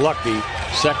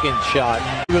second shot.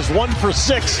 He was 1 for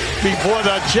 6 before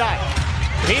that shot.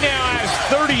 He now has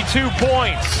 32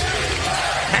 points.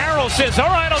 Harrell says, all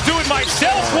right, I'll do it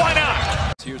myself. Why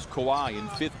not? Here's Kawhi in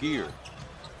 5th gear.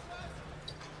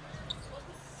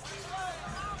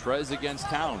 Trez against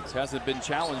Towns. Hasn't been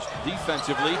challenged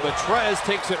defensively, but Trez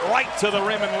takes it right to the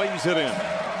rim and lays it in.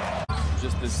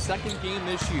 Just the 2nd game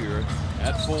this year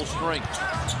at full strength.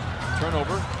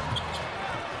 Turnover.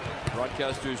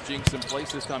 Broadcasters jinx in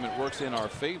place. This time it works in our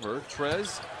favor.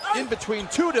 Trez in between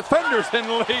 2 defenders and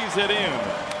lays it in.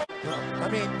 I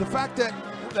mean, the fact that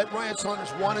Ryan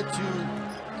Saunders wanted to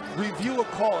review a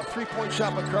call, a 3-point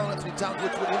shot by Karl-Anthony Towns,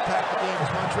 which would impact the game, as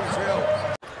Montrezl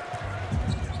Harrell.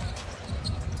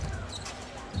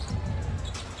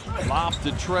 Lob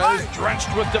to Trez,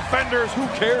 drenched with defenders. Who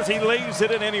cares? He lays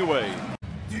it in anyway.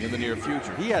 In the near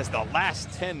future, he has the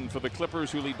last 10 for the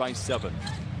Clippers, who lead by 7.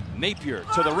 Napier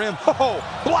to the rim. Oh,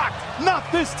 blocked! Not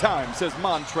this time, says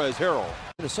Montrezl Harrell.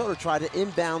 Minnesota tried to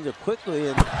inbound it quickly,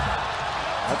 and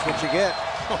that's what you get.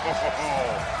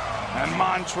 And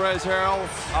Montrezl Harrell,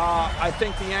 I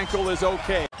think the ankle is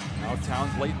okay. Now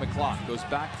Towns late in the clock, goes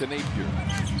back to Napier.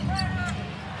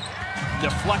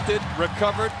 Deflected,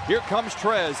 recovered. Here comes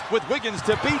Trez with Wiggins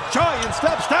to beat. Giant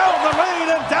steps down the lane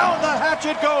and down the hatch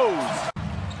it goes.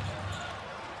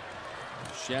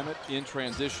 Shamet in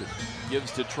transition,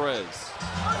 gives to Trez.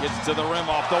 Gets to the rim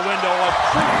off the window of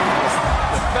Cruz.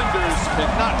 Defenders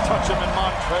cannot touch him, and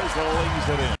Montrezl lays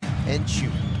it in. And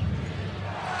shoot.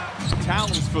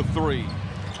 Towns for 3.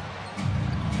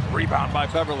 Rebound by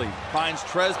Beverly. Finds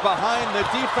Trez behind the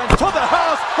defense to the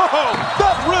house. Oh,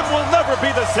 that rim will never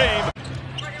be the same.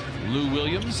 Lou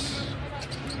Williams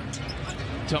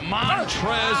to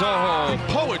Montrezl. Oh,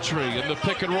 poetry in the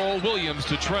pick and roll. Williams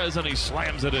to Trez, and he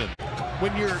slams it in.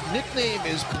 When your nickname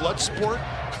is Bloodsport,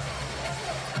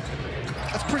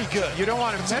 that's pretty good. You don't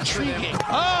want to mention intriguing. him.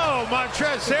 Oh,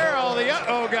 Montrezl Harrell, the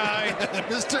uh-oh guy.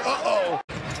 Mr. Uh-oh.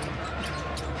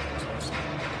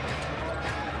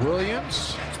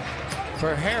 Williams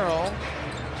for Harrell,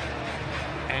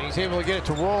 and he's able to get it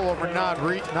to roll over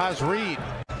Naz Reid.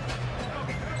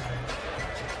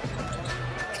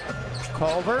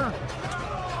 Culver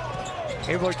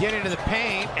Able to get into the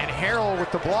paint, and Harrell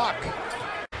with the block.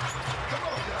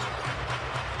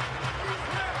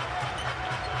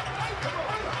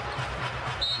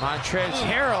 Montrezl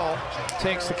Harrell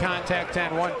takes the contact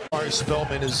and one. Ari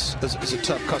Spellman is a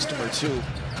tough customer too.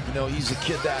 You know, he's a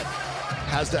kid that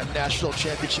has that national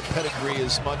championship pedigree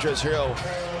as Montrezl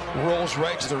Harrell rolls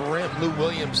right to the rim. Lou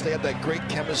Williams, they have that great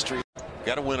chemistry.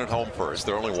 Got to win at home first.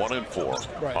 They're only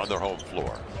 1-4 on their home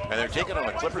floor. And they're taking on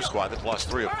a Clippers squad that lost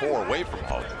 3 of 4 away from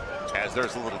home. As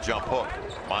there's a little jump hook.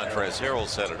 Montrezl Harrell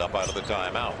set it up out of the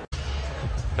timeout.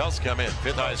 Pels come in,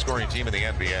 5th highest scoring team in the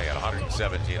NBA at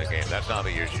 117 a game. That's not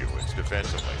the issue. It's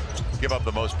defensively. Give up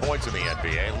the most points in the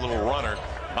NBA. A little runner.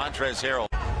 Montrezl Harrell.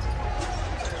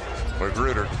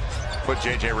 Magruder put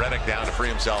J.J. Redick down to free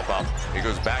himself up. He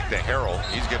goes back to Harrell.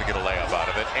 He's going to get a layup out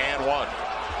of it. And one.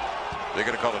 They're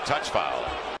going to call a touch foul.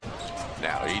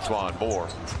 Now Etuan Moore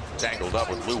tangled up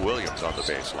with Lou Williams on the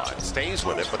baseline. Stays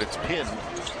with it, but it's pinned.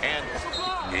 And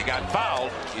he got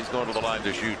fouled. He's going to the line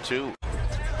to shoot 2.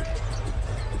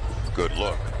 Good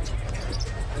look.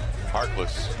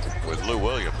 Harkless with Lou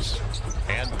Williams.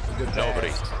 And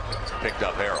nobody picked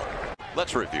up Harrell.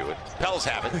 Let's review it. Pels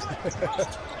have it.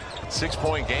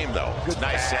 6-point game, though.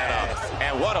 Nice setup.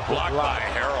 And what a block by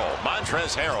Harrell.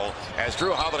 Montrezl Harrell as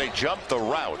Drew Holiday jumped the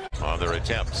route on their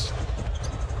attempts.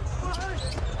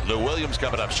 Lou Williams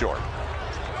coming up short.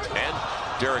 And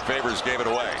Derek Favors gave it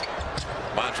away.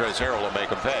 Montrezl Harrell will make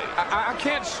him pay. I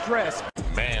can't stress.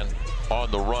 Man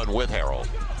on the run with Harrell.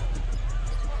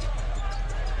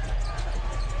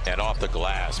 And off the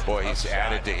glass. Boy, he's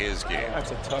added to his game.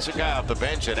 That's a tough It's a guy off the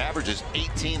bench that averages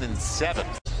 18 and 7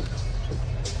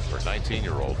 for a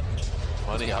 19-year-old.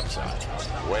 Plenty upside.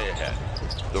 Way ahead.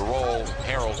 The roll,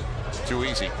 Harrell, too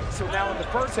easy. So now in the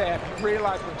first half, you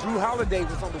realize when Drew Holiday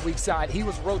was on the weak side, he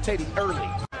was rotating early.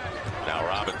 Now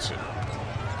Robinson.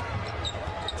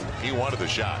 He wanted the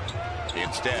shot.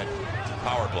 Instead,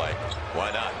 power play.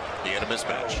 Why not? He had a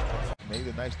mismatch. Made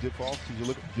a nice dip off to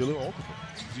Jalil Okafor.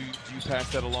 Do you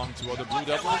pass that along to other Blue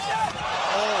Devils?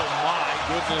 Oh my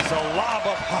goodness, a lob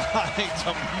up high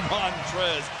to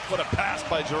Montrez. What a pass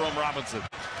by Jerome Robinson.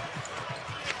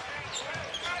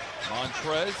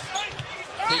 Montrez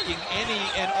taking any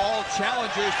and all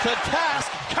challengers to task.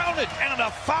 Counted and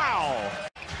a foul.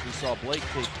 We saw Blake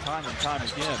take time and time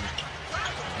again.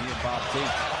 He and Bob Tate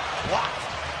blocked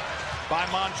by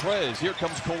Montrez. Here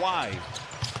comes Kawhi.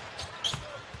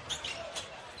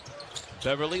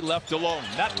 Beverly left alone.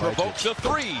 That provokes a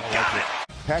 3. Got it.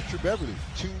 Patrick Beverly,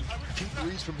 two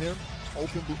threes from him.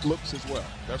 Open looks as well.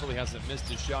 Beverly hasn't missed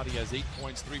his shot. He has 8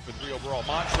 points, 3 for 3 overall.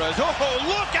 Montrez, oh,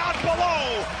 look out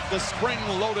below! The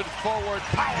spring-loaded forward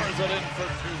powers it in for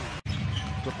 2.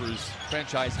 Clippers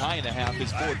franchise high in a half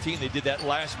is 14. They did that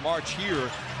last March here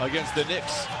against the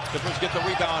Knicks. Clippers get the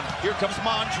rebound. Here comes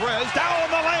Montrez. Down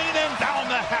the lane and down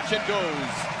the hatch it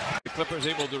goes. The Clippers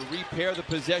able to repair the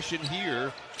possession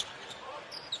here.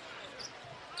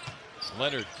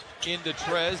 Leonard into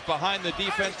Trez, behind the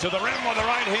defense, to the rim with the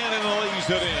right hand and lays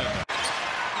it in.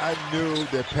 I knew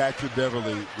that Patrick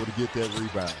Beverly would get that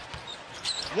rebound.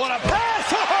 What a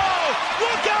pass! Oh,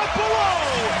 look out below!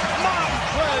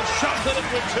 Montrez shoves it in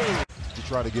with 2. To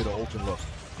try to get an open look.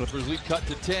 Clippers lead cut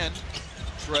to 10.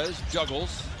 Trez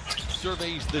juggles,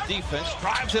 surveys the defense,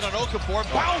 drives it on Okafor,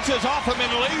 bounces off him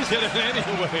and lays it in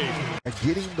anyway. And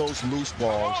getting those loose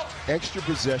balls, extra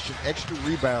possession, extra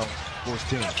rebounds for his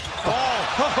team.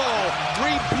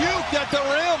 Rebuked at the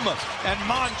rim, and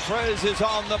Montrez is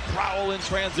on the prowl in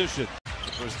transition.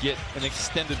 Clippers get an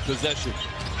extended possession.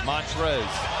 Montrez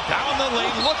down the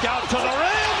lane, look out to the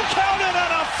rim, counted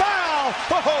and a foul!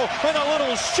 And a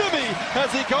little shimmy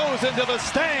as he goes into the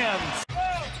stands.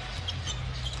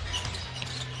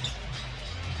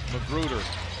 Magruder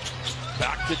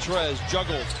back to Trez,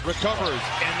 juggles, recovers,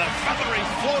 and the feathery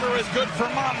floater is good for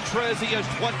Montrez. He has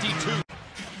 22.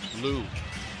 Lou.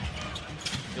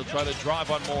 He'll try to drive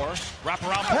on Moore. Wrap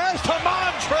around pass to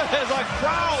Montrez. A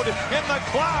crowd in the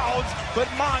clouds, but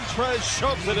Montrez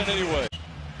shoves it in anyway.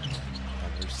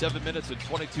 There's 7 minutes and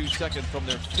 22 seconds from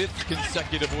their 5th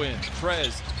consecutive win.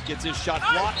 Trez gets his shot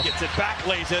blocked, gets it back,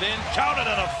 lays it in, counted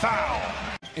and a foul.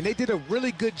 And they did a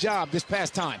really good job this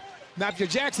past time. Now, if you're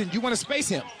Jackson, you want to space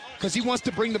him because he wants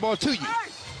to bring the ball to you.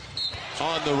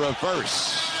 On the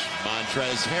reverse,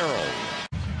 Montrezl Harrell.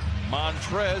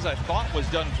 Montrez, I thought, was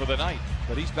done for the night,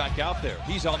 but he's back out there.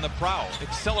 He's on the prowl,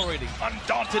 accelerating,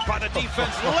 undaunted by the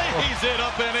defense, lays it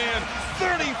up and in.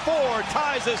 34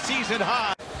 ties a season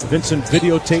high. Vincent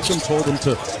videotaped him, told him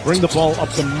to bring the ball up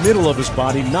the middle of his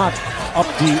body, not up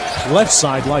the left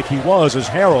side like he was, as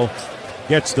Harrell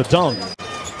gets the dunk.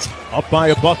 Up by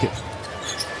a bucket.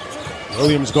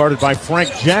 Williams guarded by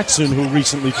Frank Jackson, who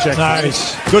recently checked.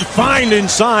 Nice. Good find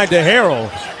inside to Harrell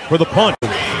for the punt.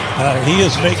 He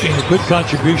is making a good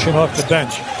contribution off the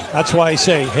bench. That's why I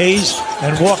say Hayes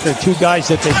and Walker, two guys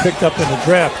that they picked up in the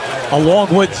draft,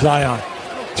 along with Zion.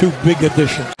 Two big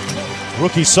additions.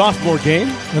 Rookie sophomore game.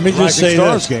 Let me just say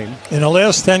Stars this. Game. In the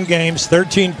last 10 games,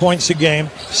 13 points a game,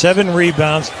 7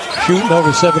 rebounds, shooting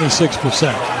over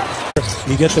 76%.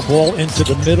 You get the ball into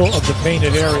the middle of the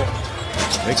painted area.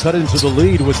 They cut into the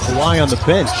lead with Kawhi on the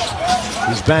bench.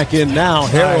 He's back in now.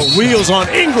 Harrell Nice. wheels on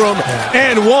Ingram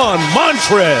and one.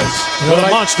 Montrez. What a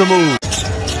monster move.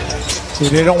 See,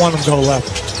 they don't want him to go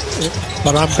left,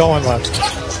 but I'm going left.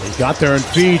 He got there and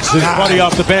feeds his buddy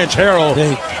off the bench, Harrell.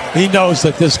 He knows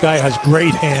that this guy has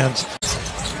great hands.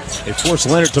 They force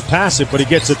Leonard to pass it, but he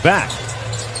gets it back.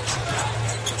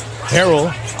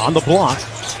 Harrell on the block.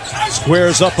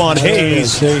 Squares up on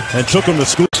Hayes and took him to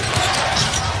school.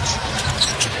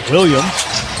 Williams.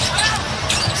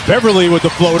 Beverly with the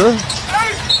floater.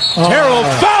 Harrell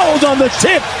fouled on the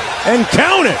tip and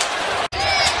counted.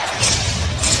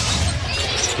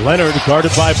 Leonard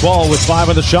guarded by Ball with 5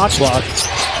 on the shot clock.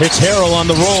 Hits Harrell on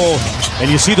the roll. And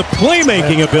you see the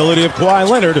playmaking ability of Kawhi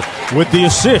Leonard with the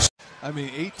assist. I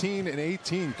mean, 18 and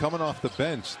 18 coming off the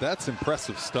bench. That's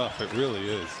impressive stuff. It really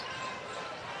is.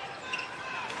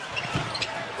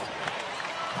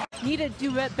 Need to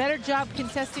do a better job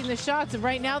contesting the shots. And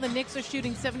right now, the Knicks are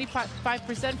shooting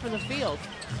 75% from the field.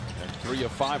 And 3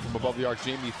 of 5 from above the arc.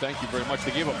 Jamie, thank you very much. They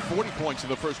gave up 40 points in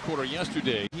the first quarter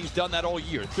yesterday. He's done that all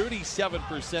year.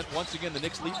 37%. Once again, the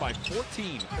Knicks lead by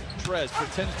 14. Trez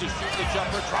pretends to shoot the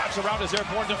jumper, drives around his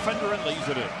airborne defender, and lays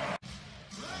it in.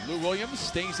 Lou Williams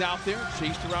stays out there,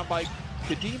 chased around by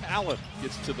Kadeem Allen.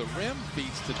 Gets to the rim,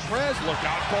 feeds to Trez. Look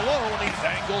out below, and he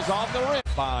dangles on the rim.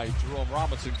 By Jerome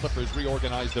Robinson, Clippers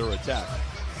reorganize their attack.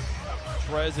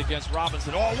 Trez against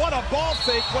Robinson. Oh, what a ball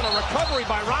fake. What a recovery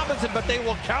by Robinson, but they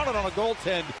will count it on a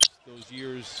goaltend. Those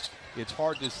years, it's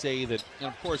hard to say that, and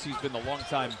of course, he's been the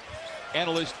longtime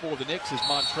analyst for the Knicks as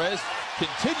Montrez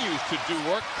continues to do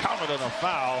work. Counted on a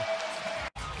foul.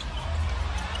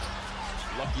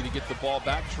 Lucky to get the ball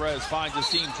back. Trez finds a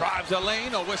seam, drives a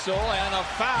lane, a whistle, and a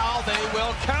foul. They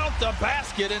will count the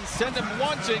basket and send him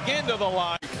once again to the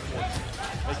line.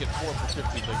 Make it 4 for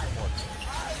 50.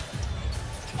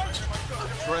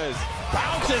 Trez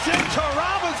bounces into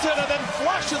Robinson and then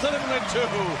flushes it into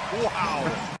 2. Wow.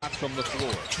 From the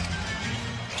floor.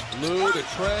 Lou to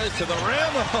Trez to the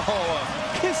rim.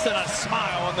 Oh, a kiss and a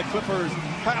smile, and the Clippers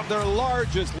have their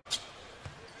largest.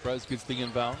 Trez gets the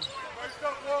inbound.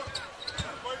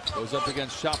 Goes up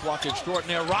against shot block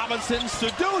extraordinaire. Robinson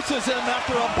seduces him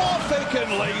after a ball fake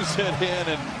and lays it in.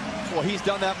 And well, he's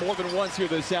done that more than once here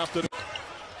this afternoon.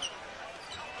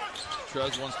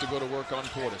 Trez wants to go to work on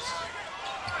Portis.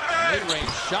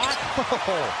 Mid-range shot.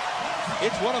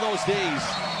 It's one of those days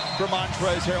for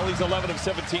Montrezl Harrell. He's 11 of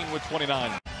 17 with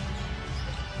 29.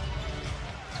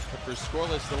 Clippers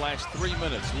scoreless the last 3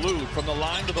 minutes. Lou from the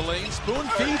line to the lane. Spoon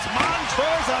feeds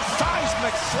Montrezl. A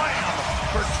seismic slam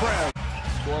for Trez.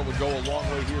 Score would go a long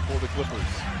way here for the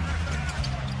Clippers.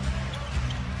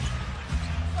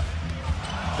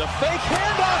 The fake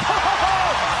handoff.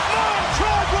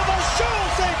 Montrezl with a show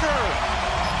taker.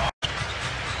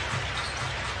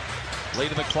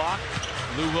 Late in the clock,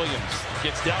 Lou Williams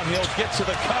gets downhill, gets to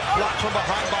the cup, blocked from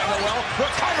behind by Noel,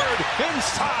 recovered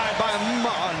inside by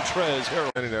Montrezl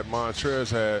Harrell. That Montrez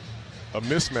had a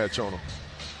mismatch on him.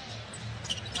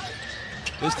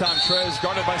 This time Trez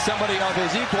guarded by somebody of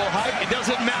his equal height. It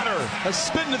doesn't matter. A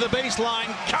spin to the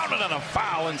baseline, counted on a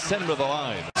foul, and sent him to the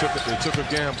line. They took a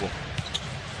gamble.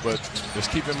 But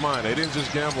just keep in mind, they didn't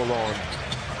just gamble on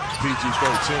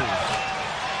PG-13.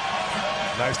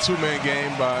 Nice two-man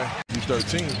game by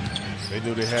PG-13. They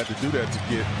knew they had to do that to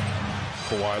get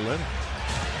Kawhi Leonard.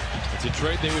 It's a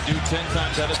trade they would do 10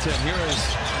 times out of 10. Here is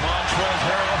Montrezl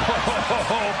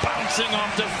Harrell bouncing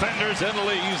off defenders and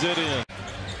lays it in.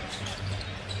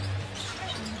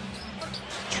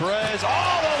 Trez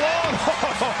all alone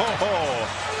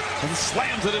and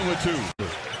slams it in with 2.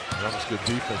 That was good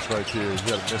defense right there. You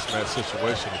had a mismatch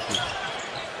situation.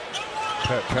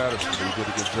 Pat Patterson, he did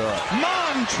a good job.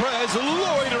 Montrezl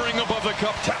loitering above the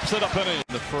cup, taps it up and in. In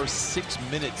the first 6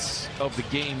 minutes of the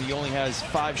game, he only has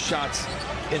 5 shots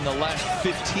in the last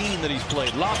 15 that he's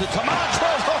played. Lobs it to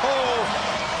Montrezl.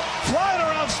 Flying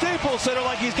around Staples Center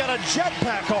like he's got a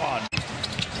jetpack on.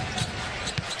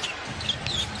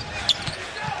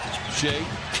 Shea.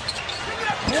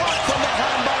 Blocked from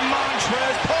behind by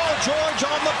Montrezl. Paul George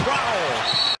on the prowl.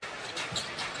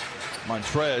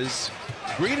 Montrezl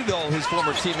greeted all his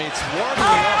former teammates warmly.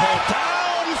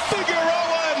 Down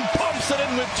Figueroa and pumps it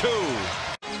in with 2.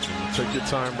 Take your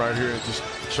time right here and just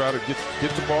try to get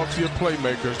the ball to your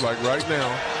playmakers like right now.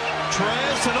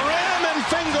 Trez to the rim and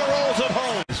finger rolls it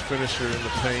home. Nice finisher in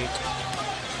the paint.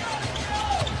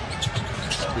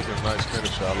 Speaking of nice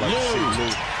finisher, I like to see Lou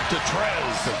to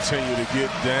Trez. continue to get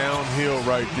downhill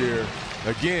right there.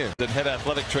 Again. The head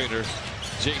athletic trainer,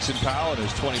 Jason Powell, in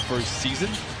his 21st season.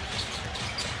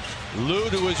 Lou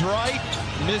to his right,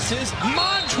 misses.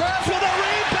 Montrezl with a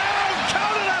rebound,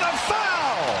 counted on a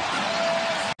foul.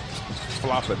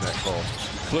 Flopping that call.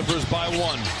 Clippers by 1.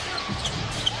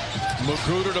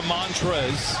 Magruder to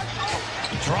Montrez.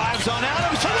 Drives on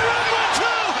Adams to the rim with 2.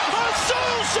 A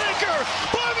soul shaker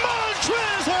by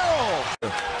Montrezl Harrell.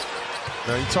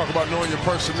 Now you talk about knowing your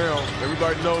personnel.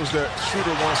 Everybody knows that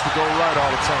shooter wants to go right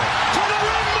all the time. To the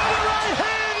rim with the right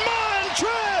hand.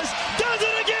 Montrez does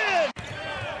it again.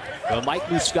 Well, Mike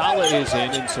Muscala is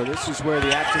in, and so this is where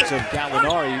the absence of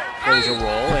Gallinari plays a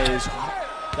role.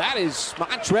 That is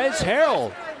Montrezl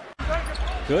Harrell.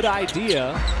 Good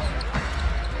idea.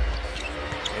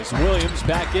 As Williams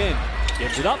back in.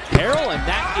 Gives it up, Harrell, and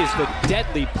that is the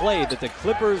deadly play that the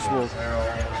Clippers will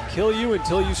kill you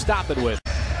until you stop it with.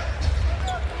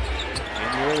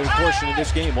 In the early portion of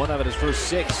this game, 1 out of his first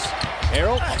 6.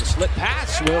 Harrell on the slip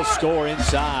pass will score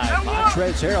inside.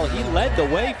 Montrezl Harrell, he led the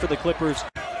way for the Clippers.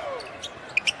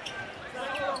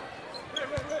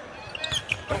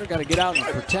 Better got to get out and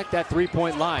protect that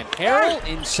three-point line. Harrell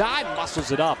inside,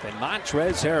 muscles it up, and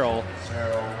Montrezl Harrell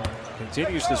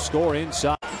continues to score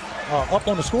inside. Up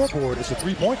on the scoreboard is a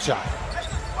three-point shot.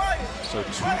 So 2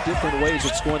 different ways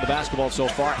of scoring the basketball so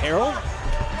far. Harrell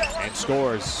and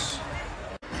scores.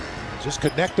 Just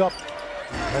connect up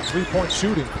that three-point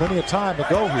shooting. Plenty of time to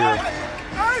go here.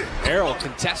 Harrell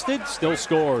contested, still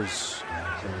scores.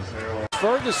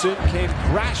 Ferguson came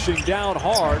crashing down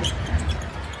hard.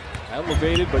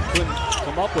 Elevated but couldn't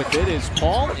come up with it. Is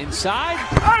Paul inside?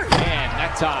 And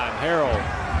that time Harrell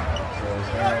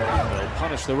will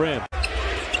punish the rim.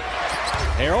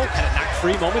 Harrell had it knocked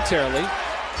free momentarily.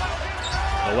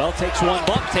 Noel takes 1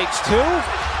 bump, takes 2,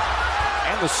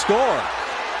 and the score.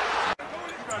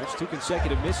 That's 2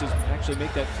 consecutive misses. Actually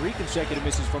make that 3 consecutive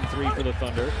misses from 3 for the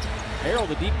Thunder. Harrell,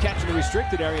 the deep catch in the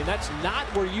restricted area, and that's not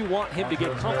where you want him to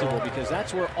get comfortable because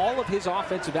that's where all of his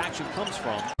offensive action comes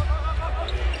from.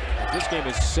 This game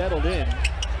is settled in.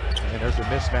 And there's a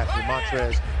mismatch with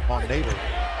Montrez on Nader.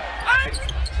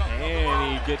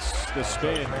 And he gets the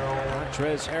spin.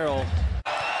 Montrezl Harrell.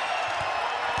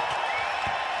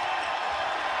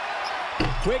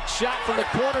 Quick shot from the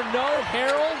corner, no.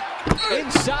 Harrell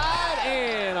inside,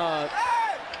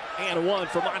 and 1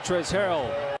 for Montrezl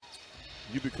Harrell.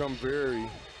 You become very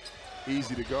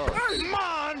easy to guard.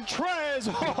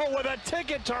 Montrezl with a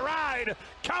ticket to ride,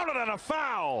 counted on a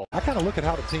foul. I kind of look at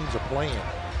how the teams are playing.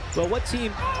 Well, what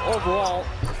team overall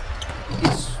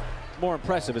is more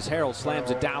impressive as Harrell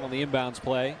slams it down on the inbounds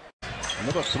play?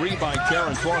 Another 3 by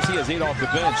Terrence Ross. He has 8 off the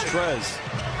bench. Trez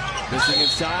missing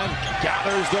inside,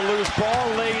 gathers the loose ball,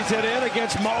 lays it in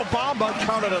against Mo Bamba,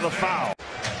 counted on a foul.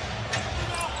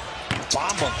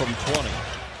 Bamba from 20.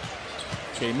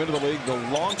 Came into the league the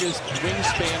longest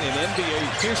wingspan in NBA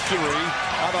history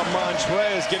out of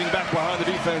Montrez, getting back behind the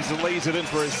defense and lays it in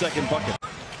for his 2nd bucket.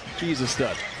 He's a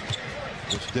stud.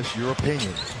 It's just your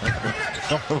opinion.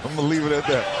 I'm going to leave it at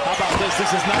that. How about this?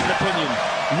 This is not an opinion.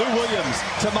 Lou Williams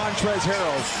to Montrezl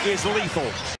Harrell is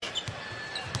lethal.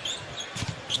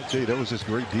 I tell you, that was just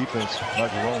great defense by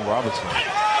Jerome Robinson.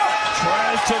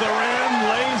 Trez to the rim,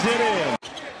 lays it in.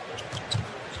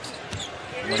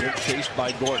 Leonard chased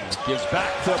by Gordon. Gives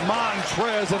back to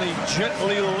Montrez, and he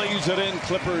gently lays it in.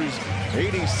 Clippers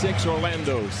 86,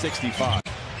 Orlando 65.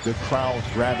 The crowd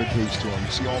gravitates to him.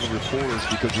 You see all the reporters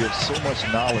because he has so much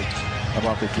knowledge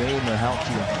about the game and how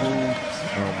to improve,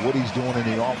 what he's doing in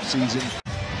the offseason.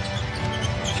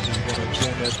 He's going to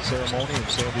attend that ceremony in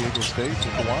San Diego State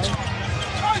for Kawhi.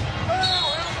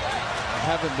 I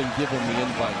haven't been given the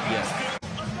invite yet.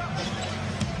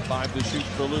 5 to shoot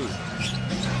for Lou.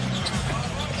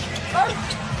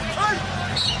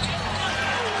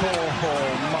 Oh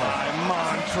my,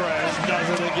 Montrez does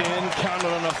it again,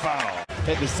 counted on a foul.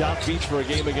 Head to South Beach for a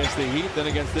game against the Heat, then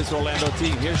against this Orlando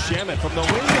team. Here's Shamet from the wing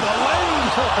of the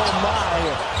lane. Oh my.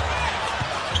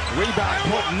 Rebound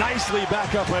put nicely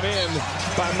back up and in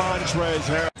by Montrezl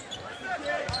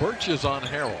Harrell. Birch is on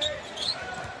Harrell.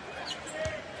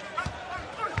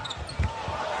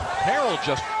 Harrell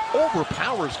just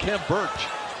overpowers Kem Birch.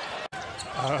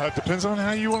 It depends on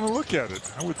how you want to look at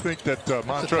it. I would think that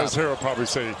Montrezl Harrell probably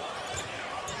say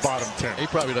bottom 10. He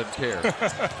probably doesn't care.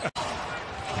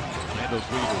 Orlando's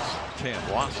lead is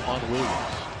 10. Loss on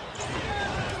Williams.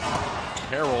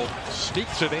 Harrell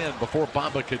sneaks it in before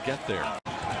Bamba could get there.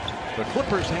 The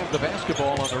Clippers have the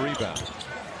basketball on the rebound.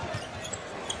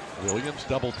 Williams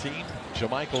double team.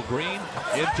 JaMychal Green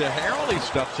into Harrell. He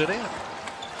stuffs it in.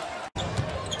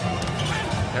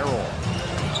 Harrell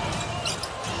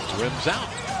rims out.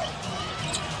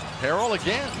 Harrell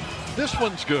again. This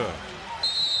one's good.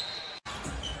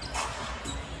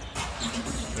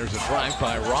 There's a drive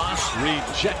by Ross,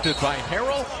 rejected by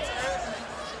Harrell.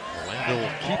 Orlando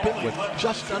will keep it with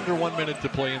just under 1 minute to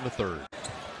play in the third.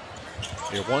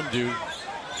 Here, one-do.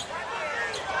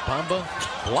 Bamba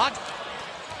blocked.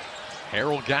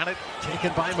 Harrell got it,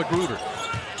 taken by Magruder.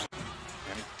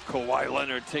 Kawhi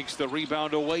Leonard takes the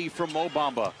rebound away from Mo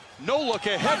Bamba. No look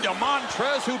ahead to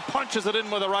Montrez, who punches it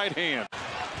in with the right hand.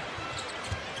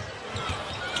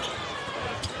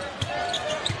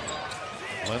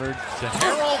 Leonard to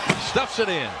Harrell, stuffs it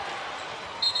in.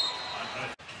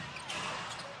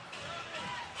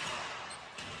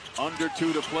 Under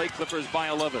 2 to play, Clippers by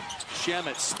 11.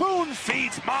 Shamet spoon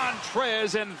feeds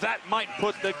Montrez, and that might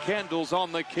put the candles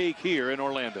on the cake here in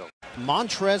Orlando.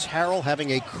 Montrezl Harrell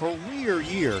having a career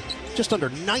year, just under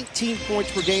 19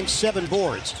 points per game, 7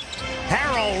 boards.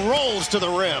 Harrell rolls to the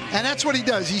rim. And that's what he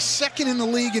does. He's second in the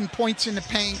league in points in the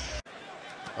paint.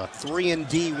 A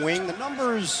 3-and-D wing. The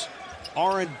numbers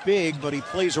aren't big, but he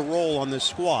plays a role on this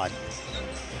squad.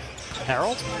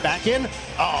 Harrell back in.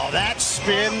 Oh, that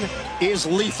spin is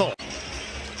lethal.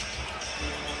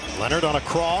 Leonard on a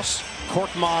cross.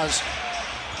 Korkmaz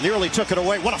nearly took it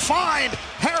away. What a find!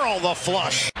 Harrell the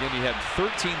flush. Then he had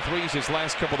 13 threes his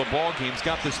last couple of ball games.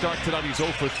 Got the start tonight. He's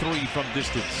 0 for 3 from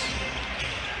distance.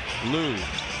 Lou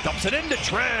dumps it into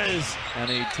Trez, and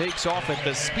he takes off at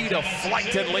the speed of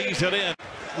flight and lays it in.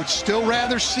 Would still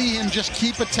rather see him just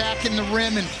keep attacking the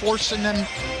rim and forcing them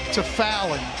to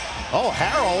foul him. Oh,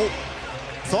 Harrell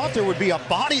thought there would be a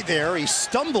body there. He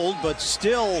stumbled, but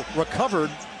still recovered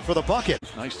for the bucket.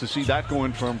 Nice to see that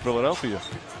going from Philadelphia.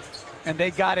 And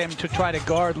they got him to try to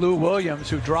guard Lou Williams,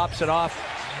 who drops it off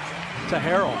to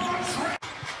Harrell.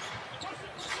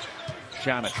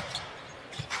 Shamet.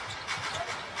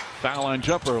 Foul line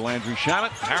jumper, Landry Shamet.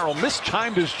 Harrell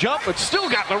mistimed his jump, but still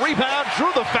got the rebound,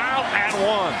 drew the foul, and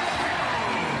won.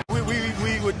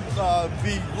 We would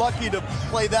be lucky to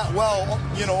play that well,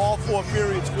 you know, all 4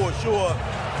 periods for sure.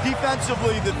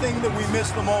 Defensively, the thing that we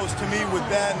missed the most to me with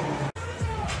Ben.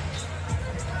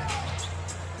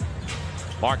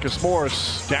 Marcus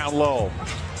Morris down low.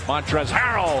 Montrezl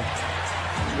Harrell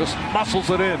just muscles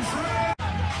it in.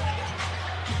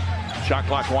 Shot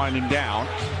clock winding down.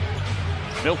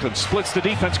 Milton splits the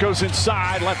defense, goes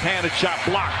inside. Left-handed shot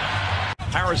blocked.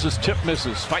 Harris's tip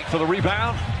misses. Fight for the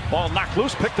rebound. Ball knocked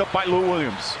loose, picked up by Lou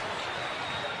Williams.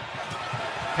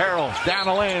 Harrell down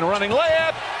the lane, running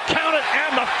layup. Count it,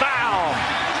 and the foul.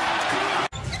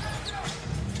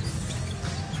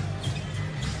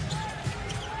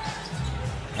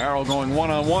 Harrell going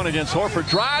one-on-one against Horford.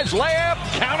 Drives, layup,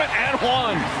 count it, and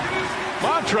one.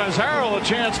 Montrezl Harrell a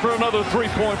chance for another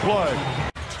 3-point play.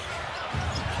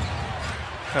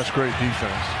 That's great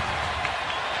defense.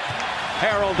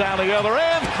 Harrell down the other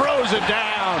end, throws it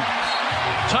down.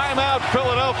 Timeout,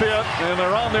 Philadelphia, and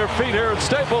they're on their feet here at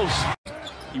Staples.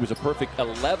 He was a perfect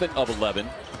 11 of 11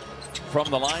 from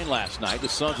the line last night. The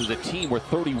Suns as a team were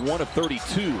 31 of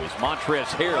 32 as Montrezl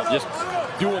Harrell just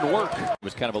doing work. It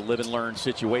was kind of a live and learn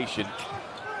situation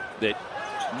that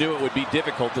knew it would be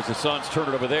difficult as the Suns turn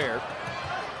it over there.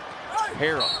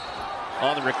 Harrell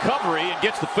on the recovery and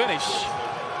gets the finish.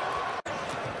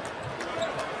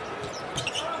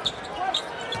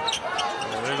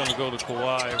 They're going to go to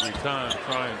Kawhi every time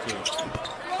trying to.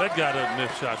 That guy doesn't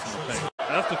miss shots in the paint.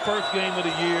 That's the first game of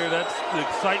the year. That's the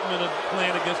excitement of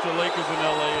playing against the Lakers in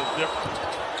LA is different.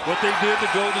 What they did to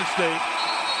Golden State,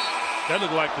 that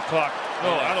looked like the clock.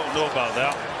 No, I don't know about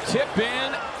that. Tip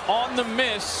in on the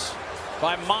miss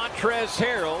by Montrezl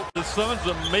Harrell. The Suns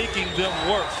are making them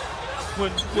work.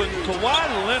 When Kawhi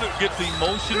Leonard gets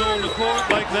emotional on the court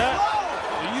like that,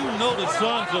 you know the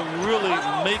Suns are really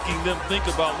making them think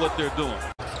about what they're doing.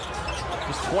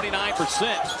 It's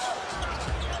 29%.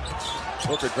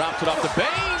 Booker drops it off to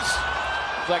Baines.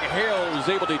 Looks like Harrell was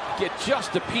able to get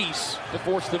just a piece to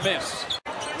force the miss.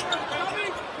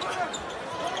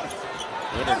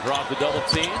 Leonard draws the double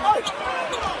team.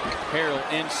 Harrell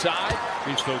inside.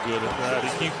 He's so good at that.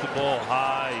 He keeps the ball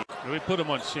high. We put him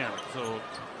on Shannon, so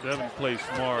Devin plays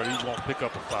smart. He won't pick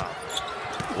up a foul.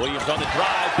 Williams on the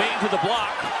drive. Baines with the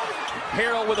block.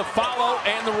 Harrell with a follow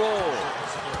and the roll.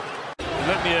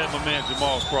 Let me add my man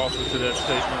Jamal Crawford to that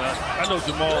statement. I know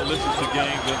Jamal listens to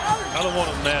games, and I don't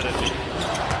want him mad at me.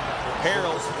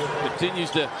 Harrell continues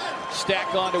to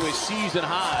stack onto his season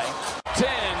high. 10.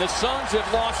 The Suns have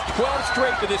lost 12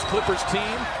 straight to this Clippers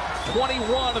team.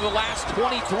 21 of the last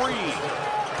 23.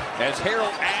 As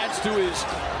Harrell adds to his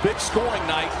big scoring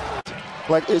night.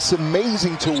 Like, it's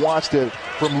amazing to watch that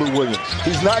from Lou Williams.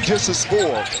 He's not just a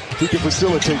scorer. He can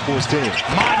facilitate for his team.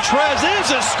 Montrez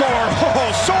is a scorer.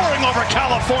 Oh, soaring over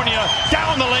California.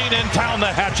 Down the lane in town, the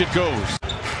hatchet goes.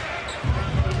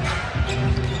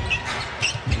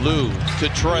 Lou to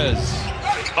Trez.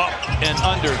 Up and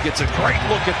under. Gets a great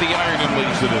look at the iron and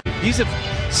leaves it in. He's a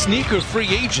sneaker free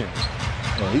agent.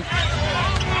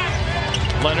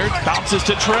 Leonard bounces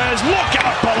to Trez. Look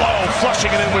out below.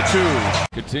 Flushing it in with two.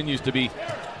 Continues to be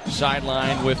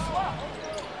sidelined with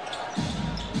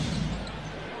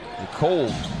the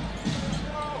cold.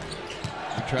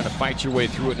 You're trying to fight your way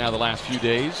through it now the last few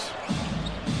days.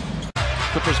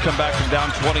 Clippers come back from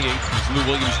down 28 as Lou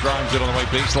Williams drives it on the right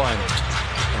baseline.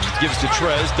 Gives to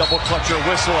Trez, double clutcher,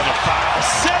 whistle, and a foul.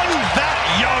 Send that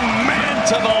young man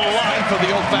to the line for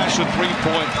the old-fashioned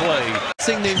three-point play.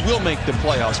 Saying they will make the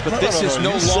playoffs, but this is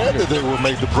no you longer. Said that they will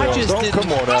make the playoffs.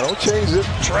 Come on now, don't change it.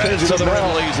 Trez Change it to the rim,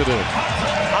 now. lays it in.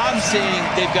 I'm saying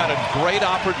they've got a great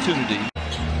opportunity.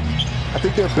 I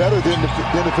think they're better than the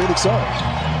Phoenix Suns.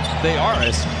 They are,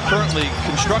 as currently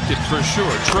constructed for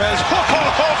sure. Trez,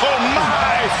 oh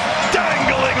my!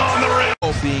 Dangling on the rim.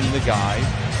 Being the guy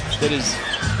that is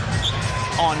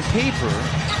on paper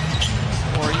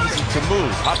more easy to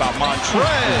move. How about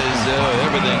Montrez?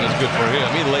 Everything is good for him.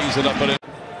 He lays it up and in.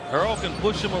 Harrell can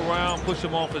push him around, push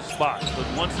him off his spot, but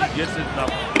once he gets it,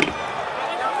 nothing.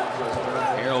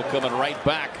 Harrell coming right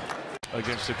back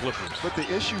against the Clippers. But the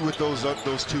issue with those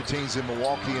two teams in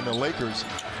Milwaukee and the Lakers,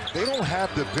 they don't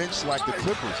have the bench like the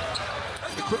Clippers.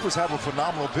 The Clippers have a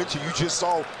phenomenal bench, and you just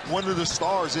saw one of the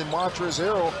stars in Montrezl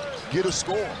Harrell get a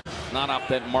score. Not up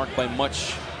that mark by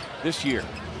much this year.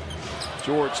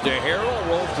 George to Harrell,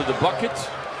 rolls to the bucket.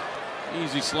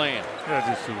 Easy slam. That's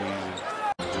just too easy.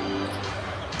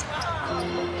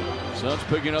 Suns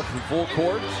picking up from full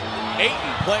court.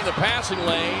 Ayton playing the passing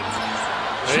lane.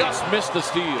 Just missed the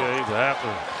steal. Yeah, he's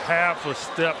half a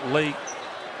step late.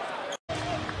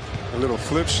 A little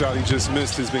flip shot he just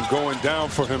missed has been going down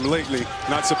for him lately.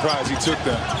 Not surprised he took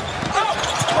that.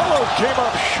 Oh, came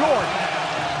up short.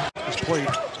 He's played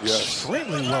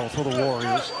extremely well for the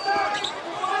Warriors.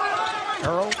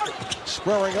 Harrell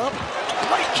squaring up,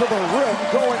 right to the rim,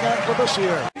 going at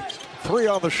Labissiere. 3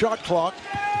 on the shot clock.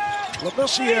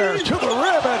 Labissiere to the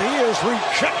rim, and he is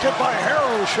rejected by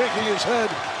Harrell, shaking his head.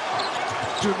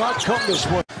 Do not come this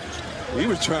way. He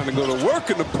was trying to go to work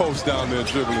in the post down there,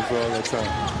 dribbling for all that time.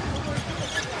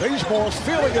 Bazemore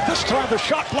feeling it this time. The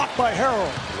shot blocked by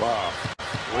Harrell. Wow.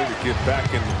 Way to get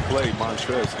back into play,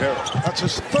 Montrezl Harrell. That's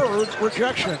his 3rd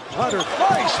rejection. Leonard,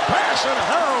 nice pass, and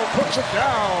Harrell puts it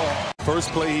down.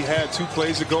 First play he had 2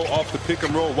 plays ago off the pick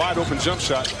and roll, wide open jump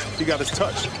shot. He got his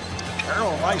touch.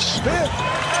 Harrell, nice spin.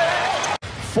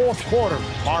 4th quarter.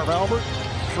 Marv Albert,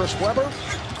 Chris Webber,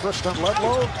 Kristen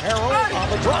Ledlow, Harrell on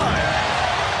the drive.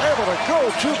 Able to go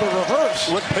to the reverse.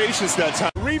 With patience that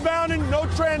time. Rebounding, no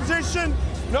transition,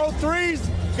 no threes.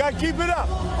 Got to keep it up,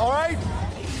 all right?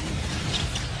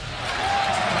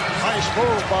 Nice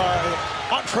move by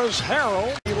Montrezl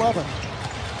Harrell, 11.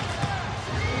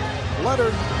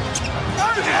 Leonard.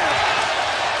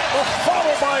 The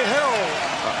follow by Harrell.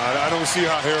 I don't see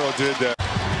how Harrell did that.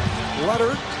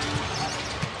 Leonard.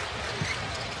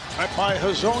 Right by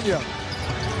Hazonia.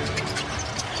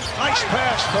 Nice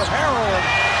pass for Harrell and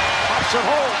pops it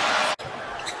home.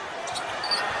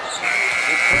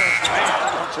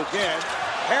 Once again,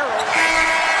 Harrell.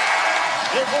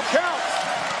 It will count.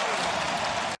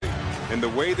 And the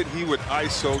way that he would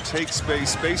ISO, take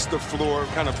space, space the floor,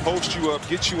 kind of post you up,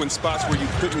 get you in spots where you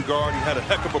couldn't guard. He had a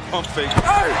heck of a pump fake.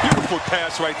 Beautiful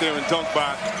pass right there and dunk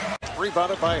by.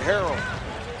 Rebounded by Harrell.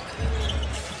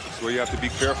 So you have to be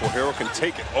careful. Harrell can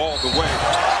take it all the way.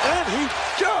 And he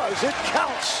does. It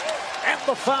counts. And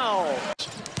the foul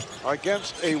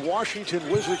against a Washington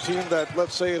Wizard team that,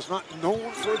 let's say, is not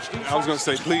known for its defense. I was going to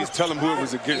say, please tell him who it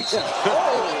was against.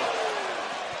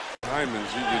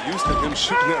 Diamonds, you're used to him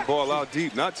shooting that ball out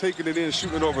deep, not taking it in,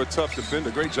 shooting it over a tough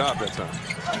defender. Great job that time.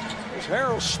 Here's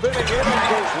Harrell spinning in and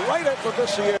goes right at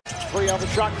Labissiere. 3 on the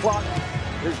shot clock.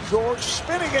 Here's George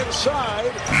spinning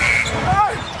inside.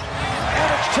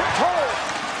 And it's tipped home.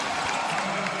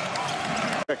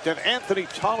 And Anthony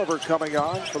Tolliver coming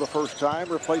on for the first time,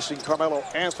 replacing Carmelo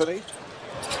Anthony.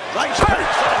 Nice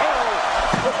pass for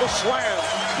Harrell with the slam.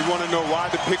 You want to know why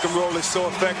the pick and roll is so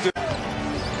effective?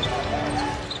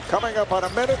 Coming up on a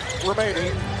minute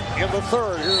remaining in the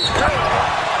 3rd. Here's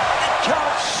Harrell.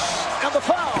 Counts and the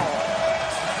foul.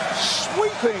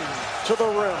 Sweeping to the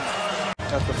rim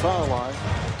at the foul line.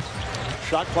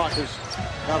 Shot clock is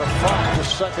out of 5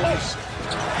 seconds.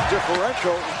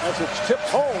 differential as it's tipped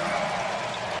home.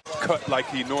 Cut like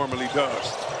he normally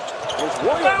does. There's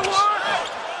Williams.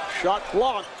 Shot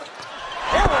blocked.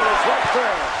 Harrell is right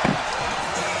there.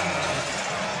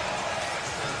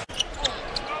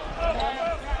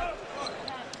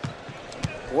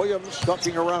 Williams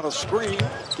ducking around a screen,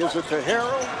 gives it to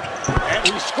Harrell, and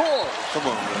he scores. Come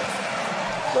on,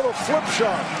 man. Little flip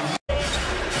shot.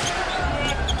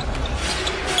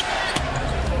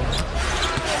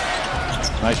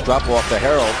 Nice drop off to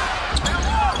Harrell,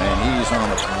 and he's on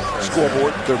the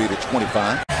scoreboard,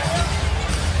 30-25.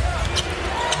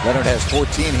 Leonard has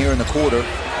 14 here in the quarter.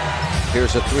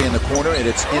 Here's a three in the corner, and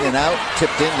it's in and out.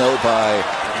 Tipped in, though, by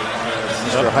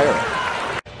Mr. Harrell.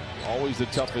 Always the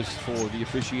toughest for the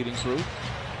officiating crew.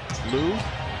 Lou.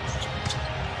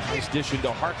 Nice dish into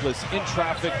Harkless in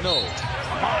traffic, no.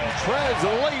 Montrez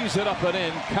lays it up and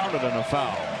in, counted on a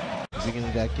foul. At the beginning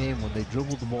of that game, when they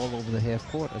dribbled the ball over the half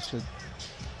court, I said,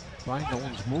 Brian, no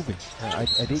one's moving. I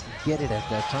didn't get it at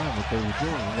that time what they were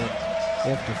doing. And then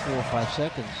after 4 or 5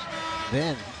 seconds,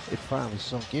 then it finally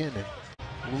sunk in. And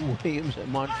Lou Williams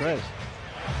and Montrez.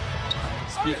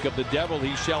 Speak of the devil,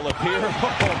 he shall appear.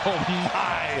 Oh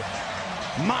my!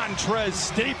 Montrez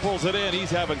staples it in.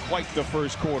 He's having quite the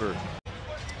first quarter.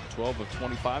 12 of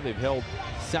 25. They've held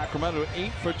Sacramento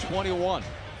 8 for 21.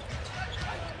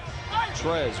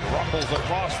 Montrez rumbles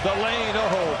across the lane.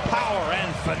 Oh, power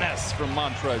and finesse from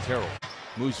Montrezl Harrell.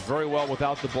 Moves very well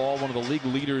without the ball. One of the league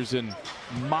leaders in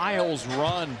miles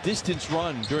run, distance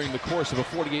run during the course of a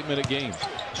 48-minute game.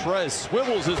 Trez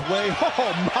swivels his way.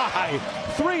 Oh my!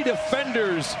 3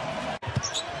 defenders.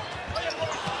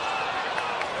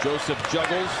 Joseph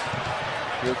juggles.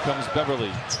 Here comes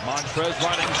Beverly. Montrez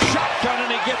running shotgun,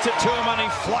 and he gets it to him, and he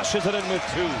flushes it in with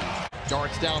 2.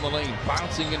 Darts down the lane,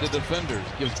 bouncing into defenders.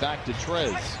 Gives back to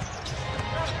Trez.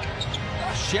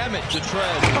 Shamet to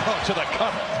Trez. Oh, to the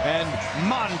cup. And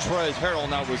Montrezl Harrell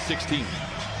now with 16.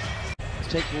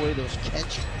 Take away those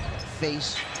catch,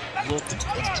 face, look,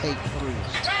 and take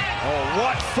threes. Oh,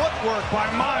 what footwork by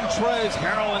Montrezl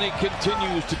Harrell, and he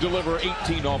continues to deliver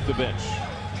 18 off the bench.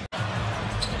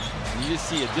 You just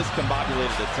see a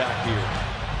discombobulated attack here.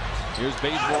 Here's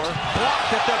Bazemore,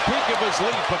 blocked at the peak of his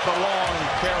leap, but the long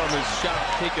carom is shot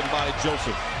taken by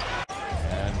Joseph.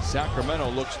 And Sacramento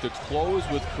looks to close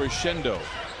with crescendo.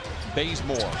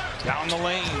 Bazemore down the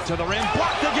lane to the rim,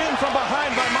 blocked again from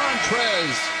behind by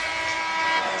Montrez.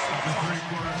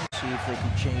 See if they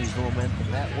can change the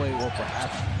momentum that way, or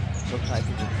perhaps some type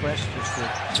of a press just to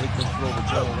make them throw the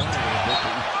ball around a little bit.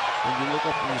 But when you look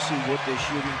up and you see what they're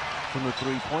shooting from the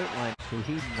three-point line, could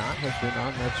he not have been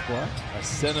on that squad? A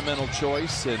sentimental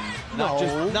choice, and not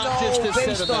just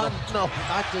sentimental.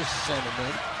 Not just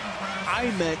sentiment.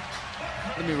 I meant.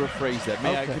 Let me rephrase that.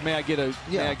 May I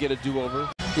get a do-over?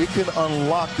 It can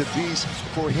unlock the beast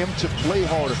for him to play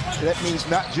harder. That means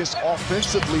not just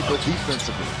offensively, but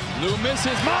defensively. Lou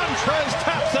misses. Montrez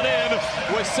taps it in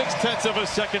with 0.6 of a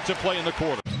second to play in the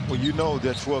quarter. Well, you know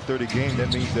that 12:30 game,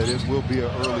 that means that it will be an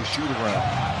early shoot-around.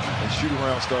 And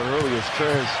shoot-around start early as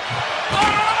Trez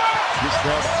gets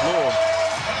down the floor.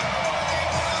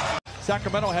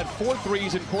 Sacramento had 4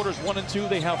 threes in quarters 1 and 2.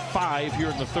 They have 5 here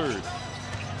in the third.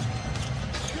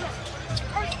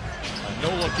 No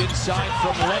look inside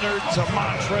from Leonard to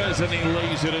Montrez, and he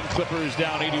lays it in. Clippers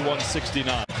down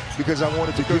 81-69. Because I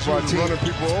wanted to give our team running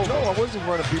people over. No, I wasn't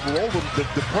running people over.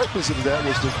 The purpose of that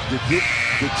was to get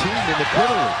the team in the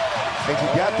penalty. And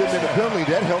you got them in the penalty.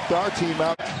 That helped our team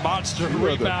out. Monster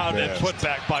rebound and put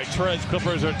back by Trez.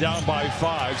 Clippers are down by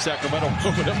 5. Sacramento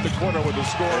moving up the corner with a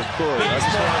score.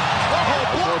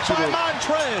 Blocked by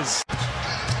Montrez.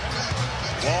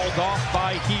 Walled off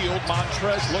by Hield.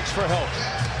 Montrez looks for help.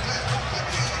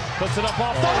 Puts it up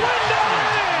off the window.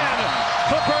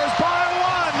 Clippers by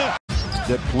 1.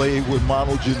 That played with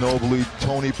Manu Ginobili,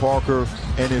 Tony Parker,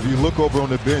 and if you look over on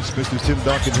the bench, Mr. Tim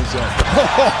Duncan himself.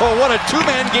 Oh, what a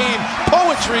 2-man game.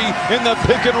 Poetry in the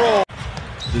pick and roll.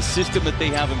 The system that they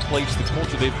have in place, the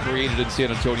culture they've created in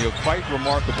San Antonio, quite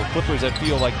remarkable. Clippers, I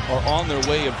feel like, are on their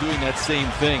way of doing that same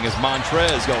thing as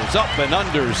Montrez goes up and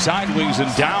under, sideways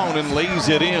and down, and lays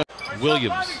it in.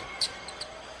 Williams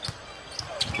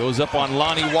goes up on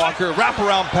Lonnie Walker,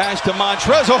 wraparound pass to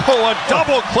Montrez. Oh, a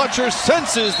double clutcher,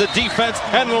 senses the defense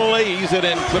and lays it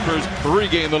in. Clippers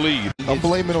regain the lead. I'm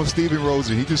blaming on Steven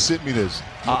Rosen. He just sent me this.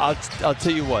 I'll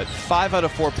tell you what, 5 out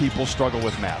of 4 people struggle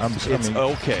with math. It's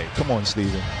okay. Come on,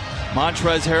 Steven.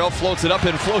 Montrezl Harrell floats it up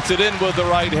and floats it in with the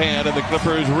right hand, and the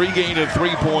Clippers regain a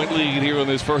 3-point lead here in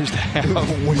this first half.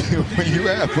 When you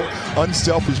have an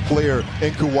unselfish player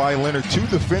in Kawhi Leonard, 2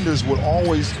 defenders would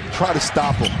always try to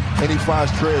stop him, and he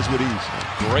finds Trez with ease.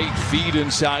 Great feed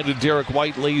inside to Derek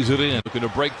White, lays it in. Looking to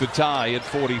break the tie at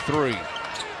 43.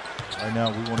 Right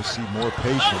now, we want to see more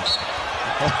patience.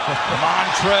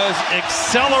 Montrez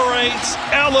accelerates,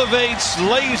 elevates,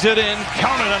 lays it in,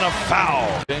 counted on a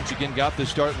foul. Bench again got the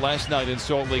start last night in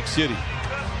Salt Lake City.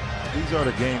 These are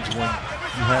the games when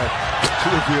you have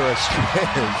two of your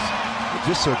stars.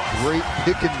 Just a great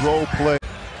pick and roll play.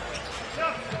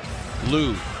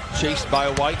 Lou, chased by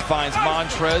White, finds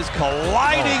Montrez,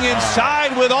 colliding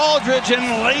inside with Aldridge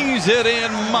and lays it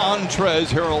in. Montrezl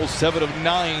Harrell, 7 of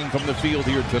 9 from the field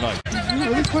here tonight.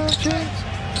 Really put on James?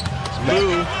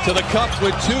 Lou to the cup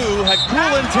with 2, had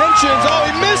cruel intentions. Oh,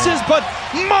 he misses, but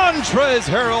Montrezl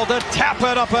Harrell to tap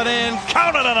it up and in,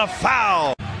 counted on a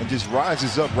foul. And just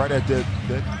rises up right at that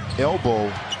elbow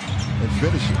and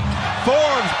finishes.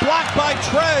 Forbes blocked by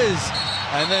Trez.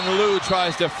 And then Lou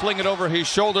tries to fling it over his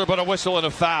shoulder, but a whistle and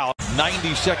a foul.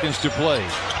 90 seconds to play.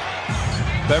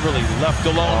 Beverly left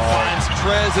alone, finds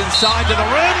Trez inside to the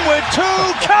rim with 2,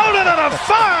 counted on a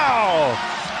foul.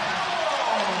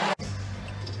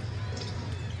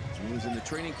 He was in the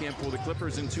training camp for the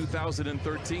Clippers in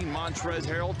 2013. Montrezl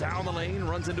Harrell down the lane,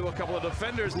 runs into a couple of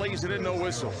defenders, lays it in, no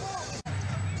whistle.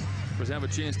 Clippers have a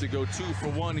chance to go 2 for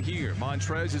 1 here.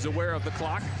 Montrez is aware of the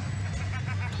clock.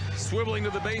 Swiveling to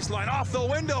the baseline, off the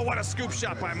window. What a scoop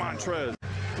shot by Montrez.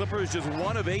 Clippers just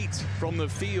 1 of 8 from the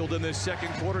field in this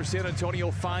second quarter. San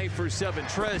Antonio 5 for 7.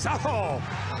 Trez,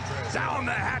 down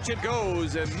the hatch it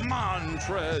goes, and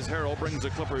Montrezl Harrell brings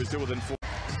the Clippers to within 4.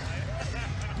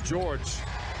 George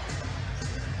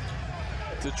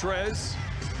to Trez.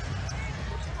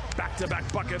 Back-to-back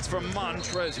buckets from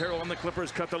Montrezl Harrell, and the Clippers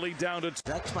cut the lead down to...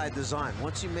 That's by design.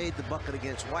 Once he made the bucket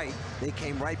against White, they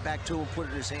came right back to him, put it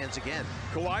in his hands again.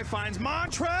 Kawhi finds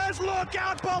Montrez, look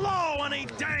out below, and he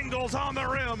dangles on the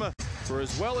rim. For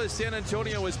as well as San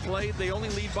Antonio has played, they only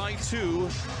lead by 2,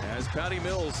 as Patty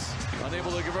Mills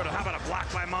unable to convert. How about a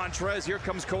block by Montrez? Here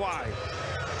comes Kawhi.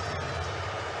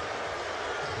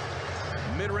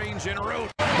 Mid-range en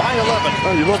route. By 11.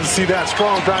 Oh, you love to see that.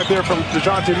 Strong drive there from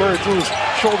DeJounte Murray through his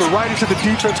shoulder right into the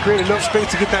defense, create enough space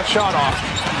to get that shot off.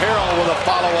 Harrell with a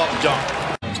follow-up dunk.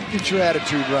 Get your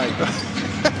attitude right.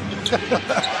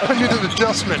 I need an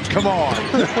adjustment. Come on.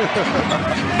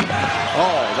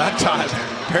 Oh, that time,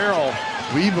 Harrell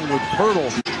even with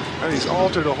Pirtle. And he's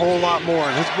altered a whole lot more,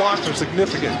 and his blocks are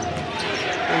significant.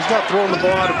 And he's not throwing the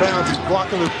ball out of bounds. He's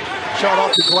blocking the shot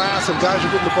off the glass, and guys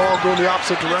are getting the ball going the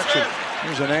opposite direction.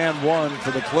 Here's an and 1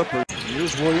 for the Clippers.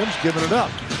 Here's Williams giving it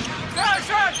up.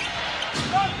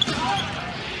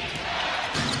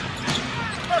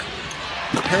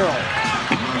 Harrell.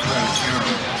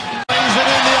 Brings it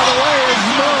in the other way as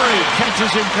Murray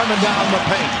catches him coming down the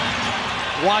paint.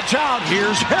 Watch out,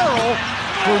 here's Harrell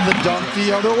for the dunk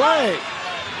the other way.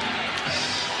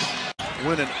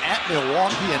 Winning at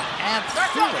Milwaukee and at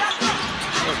Philly.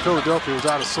 Philadelphia was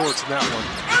out of sorts in that one.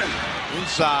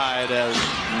 Inside as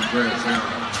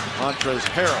Montrezl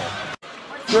Harrell.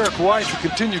 Derek White to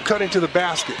continue cutting to the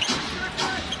basket.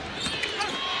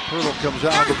 Pirtle comes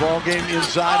out of the ball game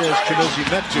inside as Chimezie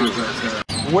meant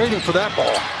to. Waiting for that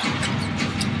ball.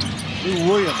 Lou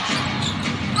Williams.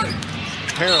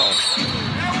 Harrell.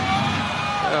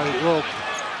 Well,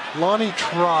 Lonnie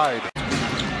tried.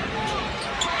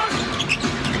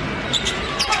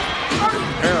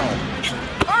 Harrell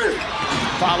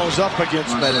follows up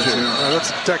against Benji.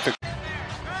 That's technical.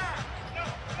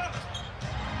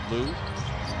 Lou.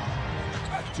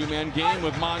 2-man game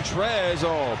with Montrez.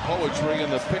 Oh, poetry in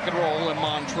the pick and roll, and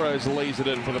Montrez lays it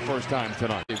in for the first time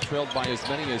tonight. They've trailed by as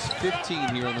many as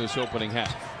 15 here in this opening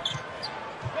half.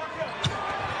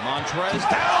 Montrez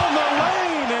down the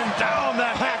lane and down the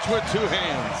hatch with 2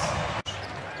 hands.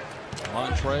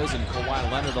 Montrez and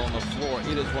Kawhi Leonard on the floor.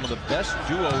 It is one of the best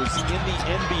duos in the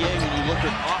NBA when you look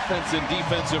at offense and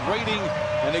defensive rating.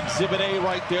 And Exhibit A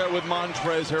right there with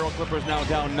Montrezl Harrell. Clippers now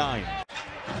down 9.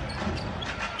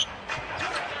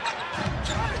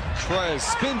 Trez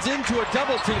spins into a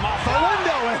double team off the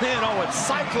window, and then, oh, it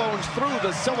cyclones through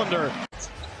the cylinder.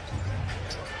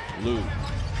 Lou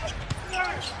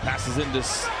passes into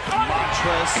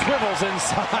Montrez, swivels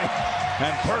inside,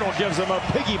 and Pirtle gives him a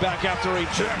piggyback after he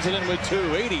jams it in with 2.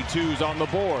 82s on the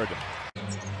board.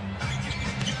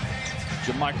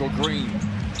 JaMychal Green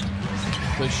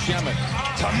to Shemet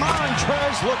to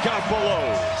Montrez, look out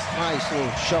below. Nice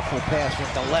little shuffle pass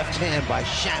with the left hand by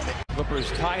Shemet.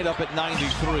 Clippers tied up at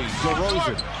 93.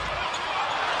 DeRozan.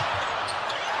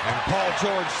 And Paul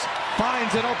George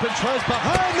finds an open Trez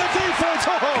behind the defense.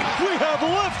 Oh, we have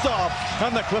liftoff,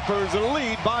 and the Clippers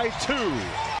lead by 2.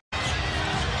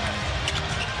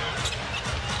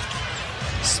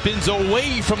 spins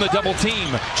away from the double team.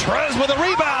 Trez with a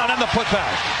rebound and the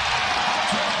putback.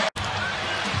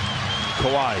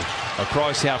 Kawhi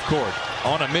across half court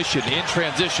on a mission in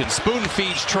transition. Spoon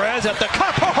feeds Trez at the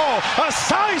cup. Oh, a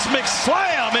seismic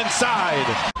slam inside.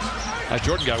 That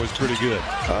Jordan guy was pretty good.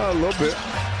 A little bit.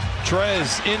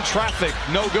 Trez in traffic,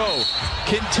 no go.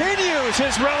 Continues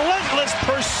his relentless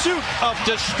pursuit of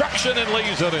destruction and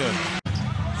lays it in.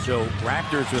 So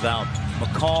Raptors without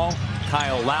McCall,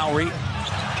 Kyle Lowry.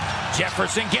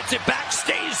 Jefferson gets it back,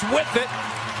 stays with it.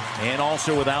 And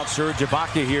also without Serge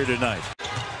Ibaka here tonight.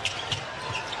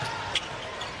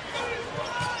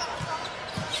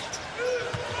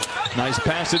 Nice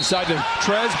pass inside to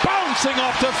Trez, bouncing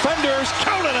off defenders,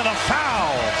 counted and a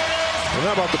foul. And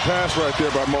how about the pass right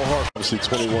there by Mo Harkless? Obviously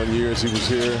 21 years he was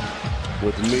here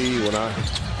with me when I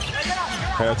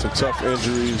had some tough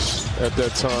injuries at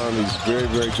that time. He's very,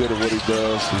 very good at what he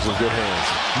does. He's in good hands.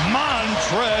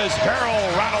 Montrezl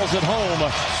Harrell rattles it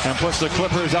home and puts the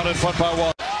Clippers out in front by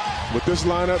one. With this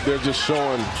lineup, they're just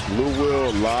showing Lou Will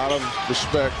a lot of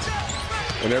respect,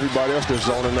 and everybody else, they're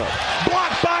zoning up.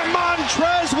 Blocked by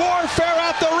Montrez, warfare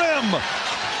at the rim.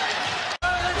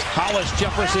 Hollis,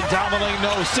 Jefferson down the lane,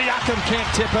 no. Siakam can't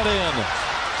tip it in.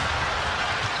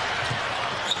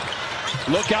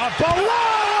 Look out below,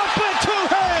 up in two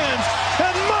hands,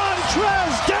 and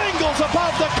Montrez dangles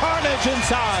above the carnage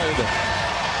inside.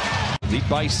 Lead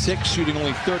by 6, shooting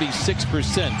only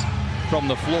 36% from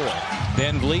the floor.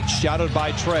 Van Vliet shouted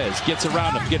by Trez, gets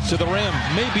around him, gets to the rim,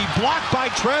 maybe blocked by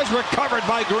Trez, recovered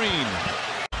by Green.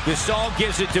 Gasol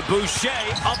gives it to Boucher,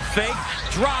 up fake,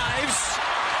 drives,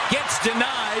 gets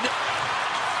denied.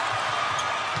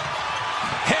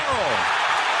 Harrell.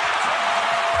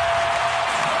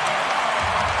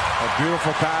 A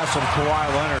beautiful pass from Kawhi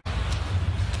Leonard.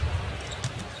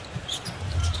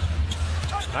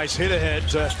 Nice hit ahead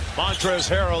to Montrezl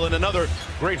Harrell, and another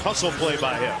great hustle play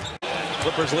by him.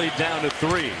 Clippers lead down to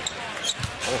 3.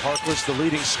 Mo Harkless, the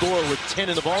leading scorer, with 10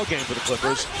 in the ballgame for the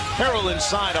Clippers. Harrell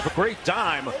inside off a great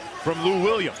dime from Lou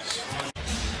Williams.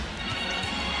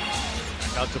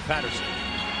 Out to Patterson.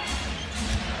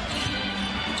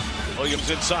 Williams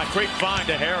inside, great find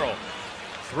to Harrell.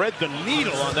 Thread the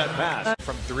needle on that pass.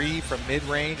 From 3, from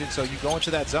mid-range, and so you go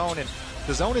into that zone, and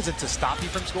the zone isn't to stop you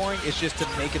from scoring, it's just to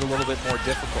make it a little bit more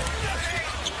difficult.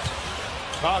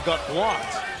 Got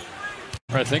blocked.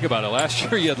 All right, think about it. Last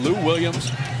year you had Lou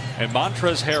Williams and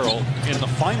Montrezl Harrell in the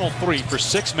final 3 for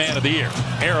 6th Man of the Year.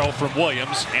 Harrell from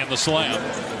Williams and the slam.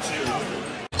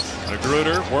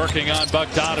 Magruder working on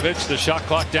Bogdanovich. The shot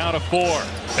clock down to 4.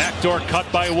 Backdoor cut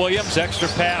by Williams. Extra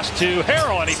pass to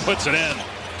Harrell, and he puts it in.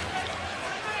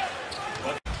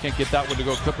 Can't get that one to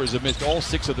go. Clippers have missed all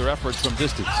 6 of their efforts from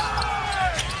distance.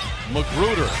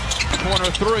 Magruder, corner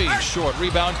 3, short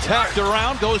rebound, tapped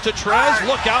around, goes to Trez.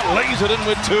 Look out, lays it in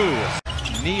with 2.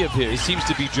 Knee of his seems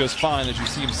to be just fine as you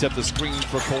see him set the screen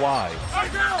for Kawhi.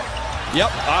 Yep,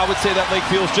 I would say that leg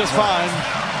feels just fine.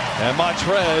 And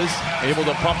Montrez able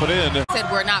to pump it in.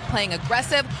 Said we're not playing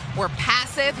aggressive, we're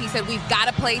passive. He said we've got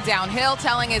to play downhill,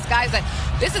 telling his guys that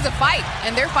this is a fight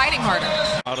and they're fighting harder.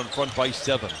 Out in front by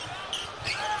 7.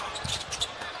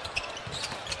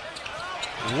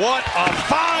 What a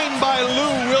find by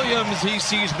Lou Williams. He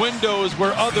sees windows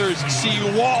where others see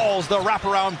walls. The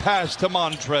wraparound pass to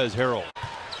Montrezl Harrell.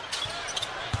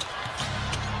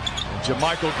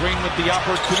 JaMychal Green with the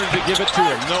opportunity to give it to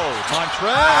him. No,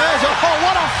 Montrez. Oh,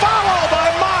 what a foul by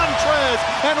Montrez.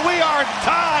 And we are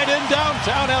tied in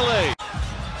downtown LA.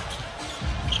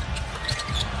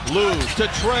 Lou to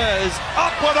Trez.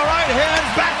 Up with the right hand.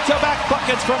 Back-to-back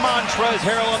buckets for Montrezl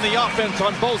Harrell, and the offense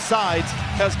on both sides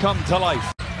has come to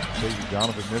life.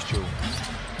 Donovan Mitchell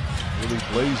really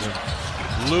blazing.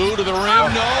 Lou to the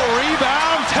rim, no,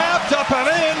 rebound, tapped up and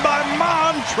in by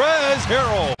Montrezl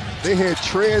Harrell. They had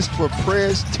Trez for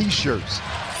Prez t-shirts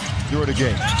during the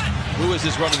game. Who is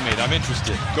his running mate? I'm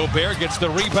interested. Gobert gets the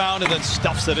rebound and then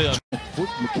stuffs it in. Foot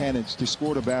mechanics to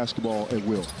score the basketball at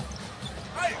will.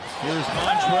 Here's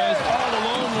Montrez all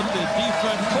alone with the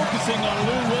defense focusing on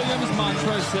Lou Williams.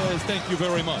 Montrez says, thank you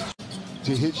very much.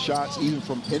 To hit shots even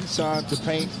from inside the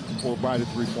paint or by the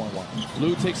three-point line.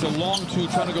 Lou takes a long 2,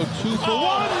 trying to go 2 for 1.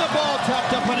 The ball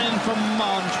tapped up and in from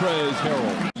Montrezl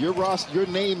Harrell. Your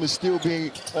name is still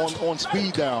being on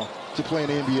speed dial to play in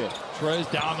the NBA.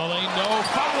 Trez down the lane, no,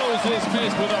 follows his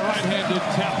miss with a right-handed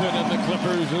tap in, and the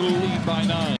Clippers lead by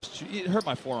 9. It hurt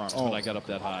my forearm when I got up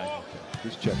that high.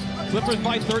 Just check. Clippers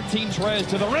by 13, Trez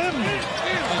to the rim,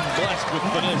 and blessed with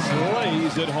finesse,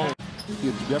 lays it home.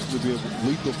 He'll definitely be a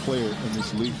lethal player in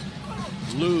this league.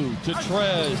 Lou to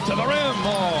Trez to the rim.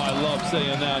 Oh, I love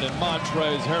saying that. And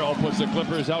Montrezl Harrell puts the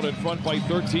Clippers out in front by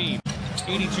 13.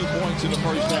 82 points in the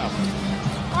first half.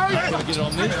 Going to get it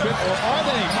on this trip, or are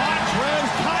they? Montrez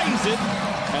ties it,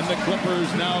 and the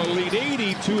Clippers now lead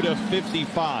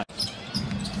 82-55.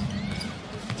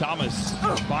 Thomas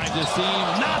finds a seam.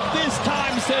 Not this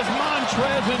time, says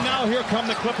Montrez, and now here come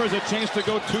the Clippers, a chance to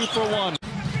go 2 for 1.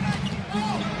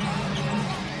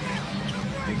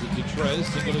 Montrez,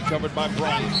 singly covered by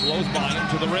Bryant, blows by him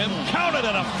to the rim, counted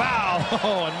and a foul.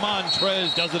 Oh, and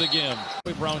Montrez does it again.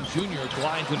 Brown Jr.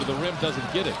 glides into the rim,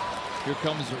 doesn't get it. Here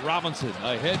comes Robinson,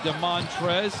 ahead to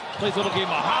Montrez, plays a little game of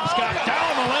hopscotch,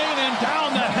 down the lane and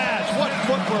down the hatch. What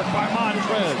footwork by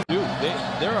Montrez.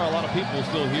 Dude, there are a lot of people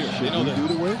still here. They know that. Do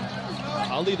the win?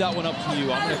 I'll leave that one up to you.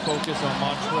 I'm going to focus on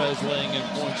Montrez laying in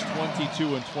points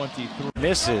 22 and 23.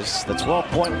 Misses the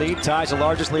 12-point lead, ties the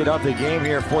largest lead of the game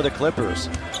here for the Clippers.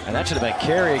 And that should have been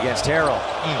Carey against Harrell.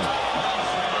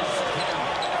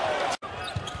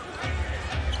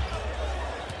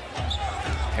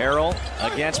 Harrell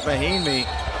against Mahinmi.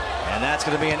 And that's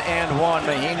going to be an and one.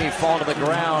 Mahinmi fall to the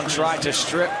ground, tried to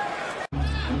strip.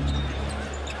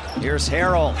 Here's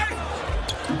Harrell.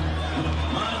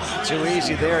 Too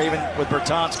easy there, even with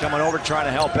Bertans coming over trying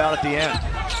to help out at the end.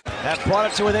 That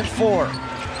brought it to within 4.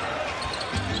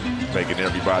 Making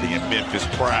everybody in Memphis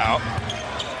proud.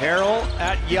 Harrell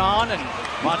at Jan, and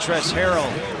Montrezl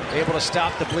Harrell able to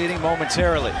stop the bleeding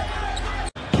momentarily.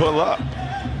 Pull up.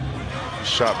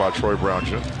 Shot by Troy Brown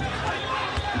Jr.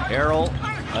 Harrell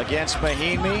against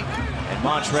Mahinmi, and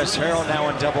Montrezl Harrell now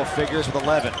in double figures with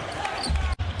 11.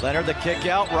 Leonard the kick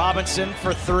out, Robinson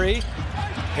for 3.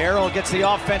 Harrell gets the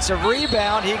offensive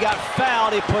rebound. He got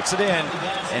fouled. He puts it in,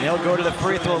 and he'll go to the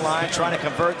free throw line trying to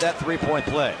convert that 3-point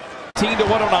play.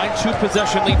 18-109,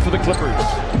 2-possession lead for the Clippers.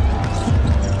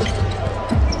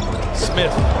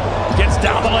 Smith gets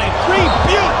down the lane.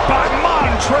 Rebuked by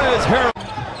Montrezl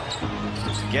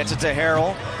Harrell. Gets it to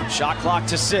Harrell. Shot clock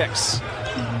to 6.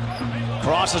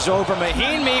 Crosses over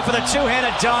Mahinmi for the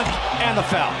two-handed dunk and the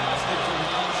foul.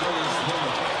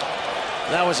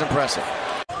 That was impressive.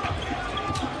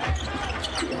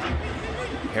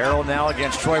 Harrell now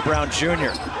against Troy Brown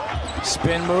Jr.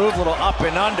 Spin move, little up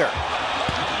and under.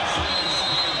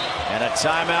 And a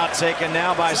timeout taken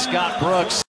now by Scott Brooks.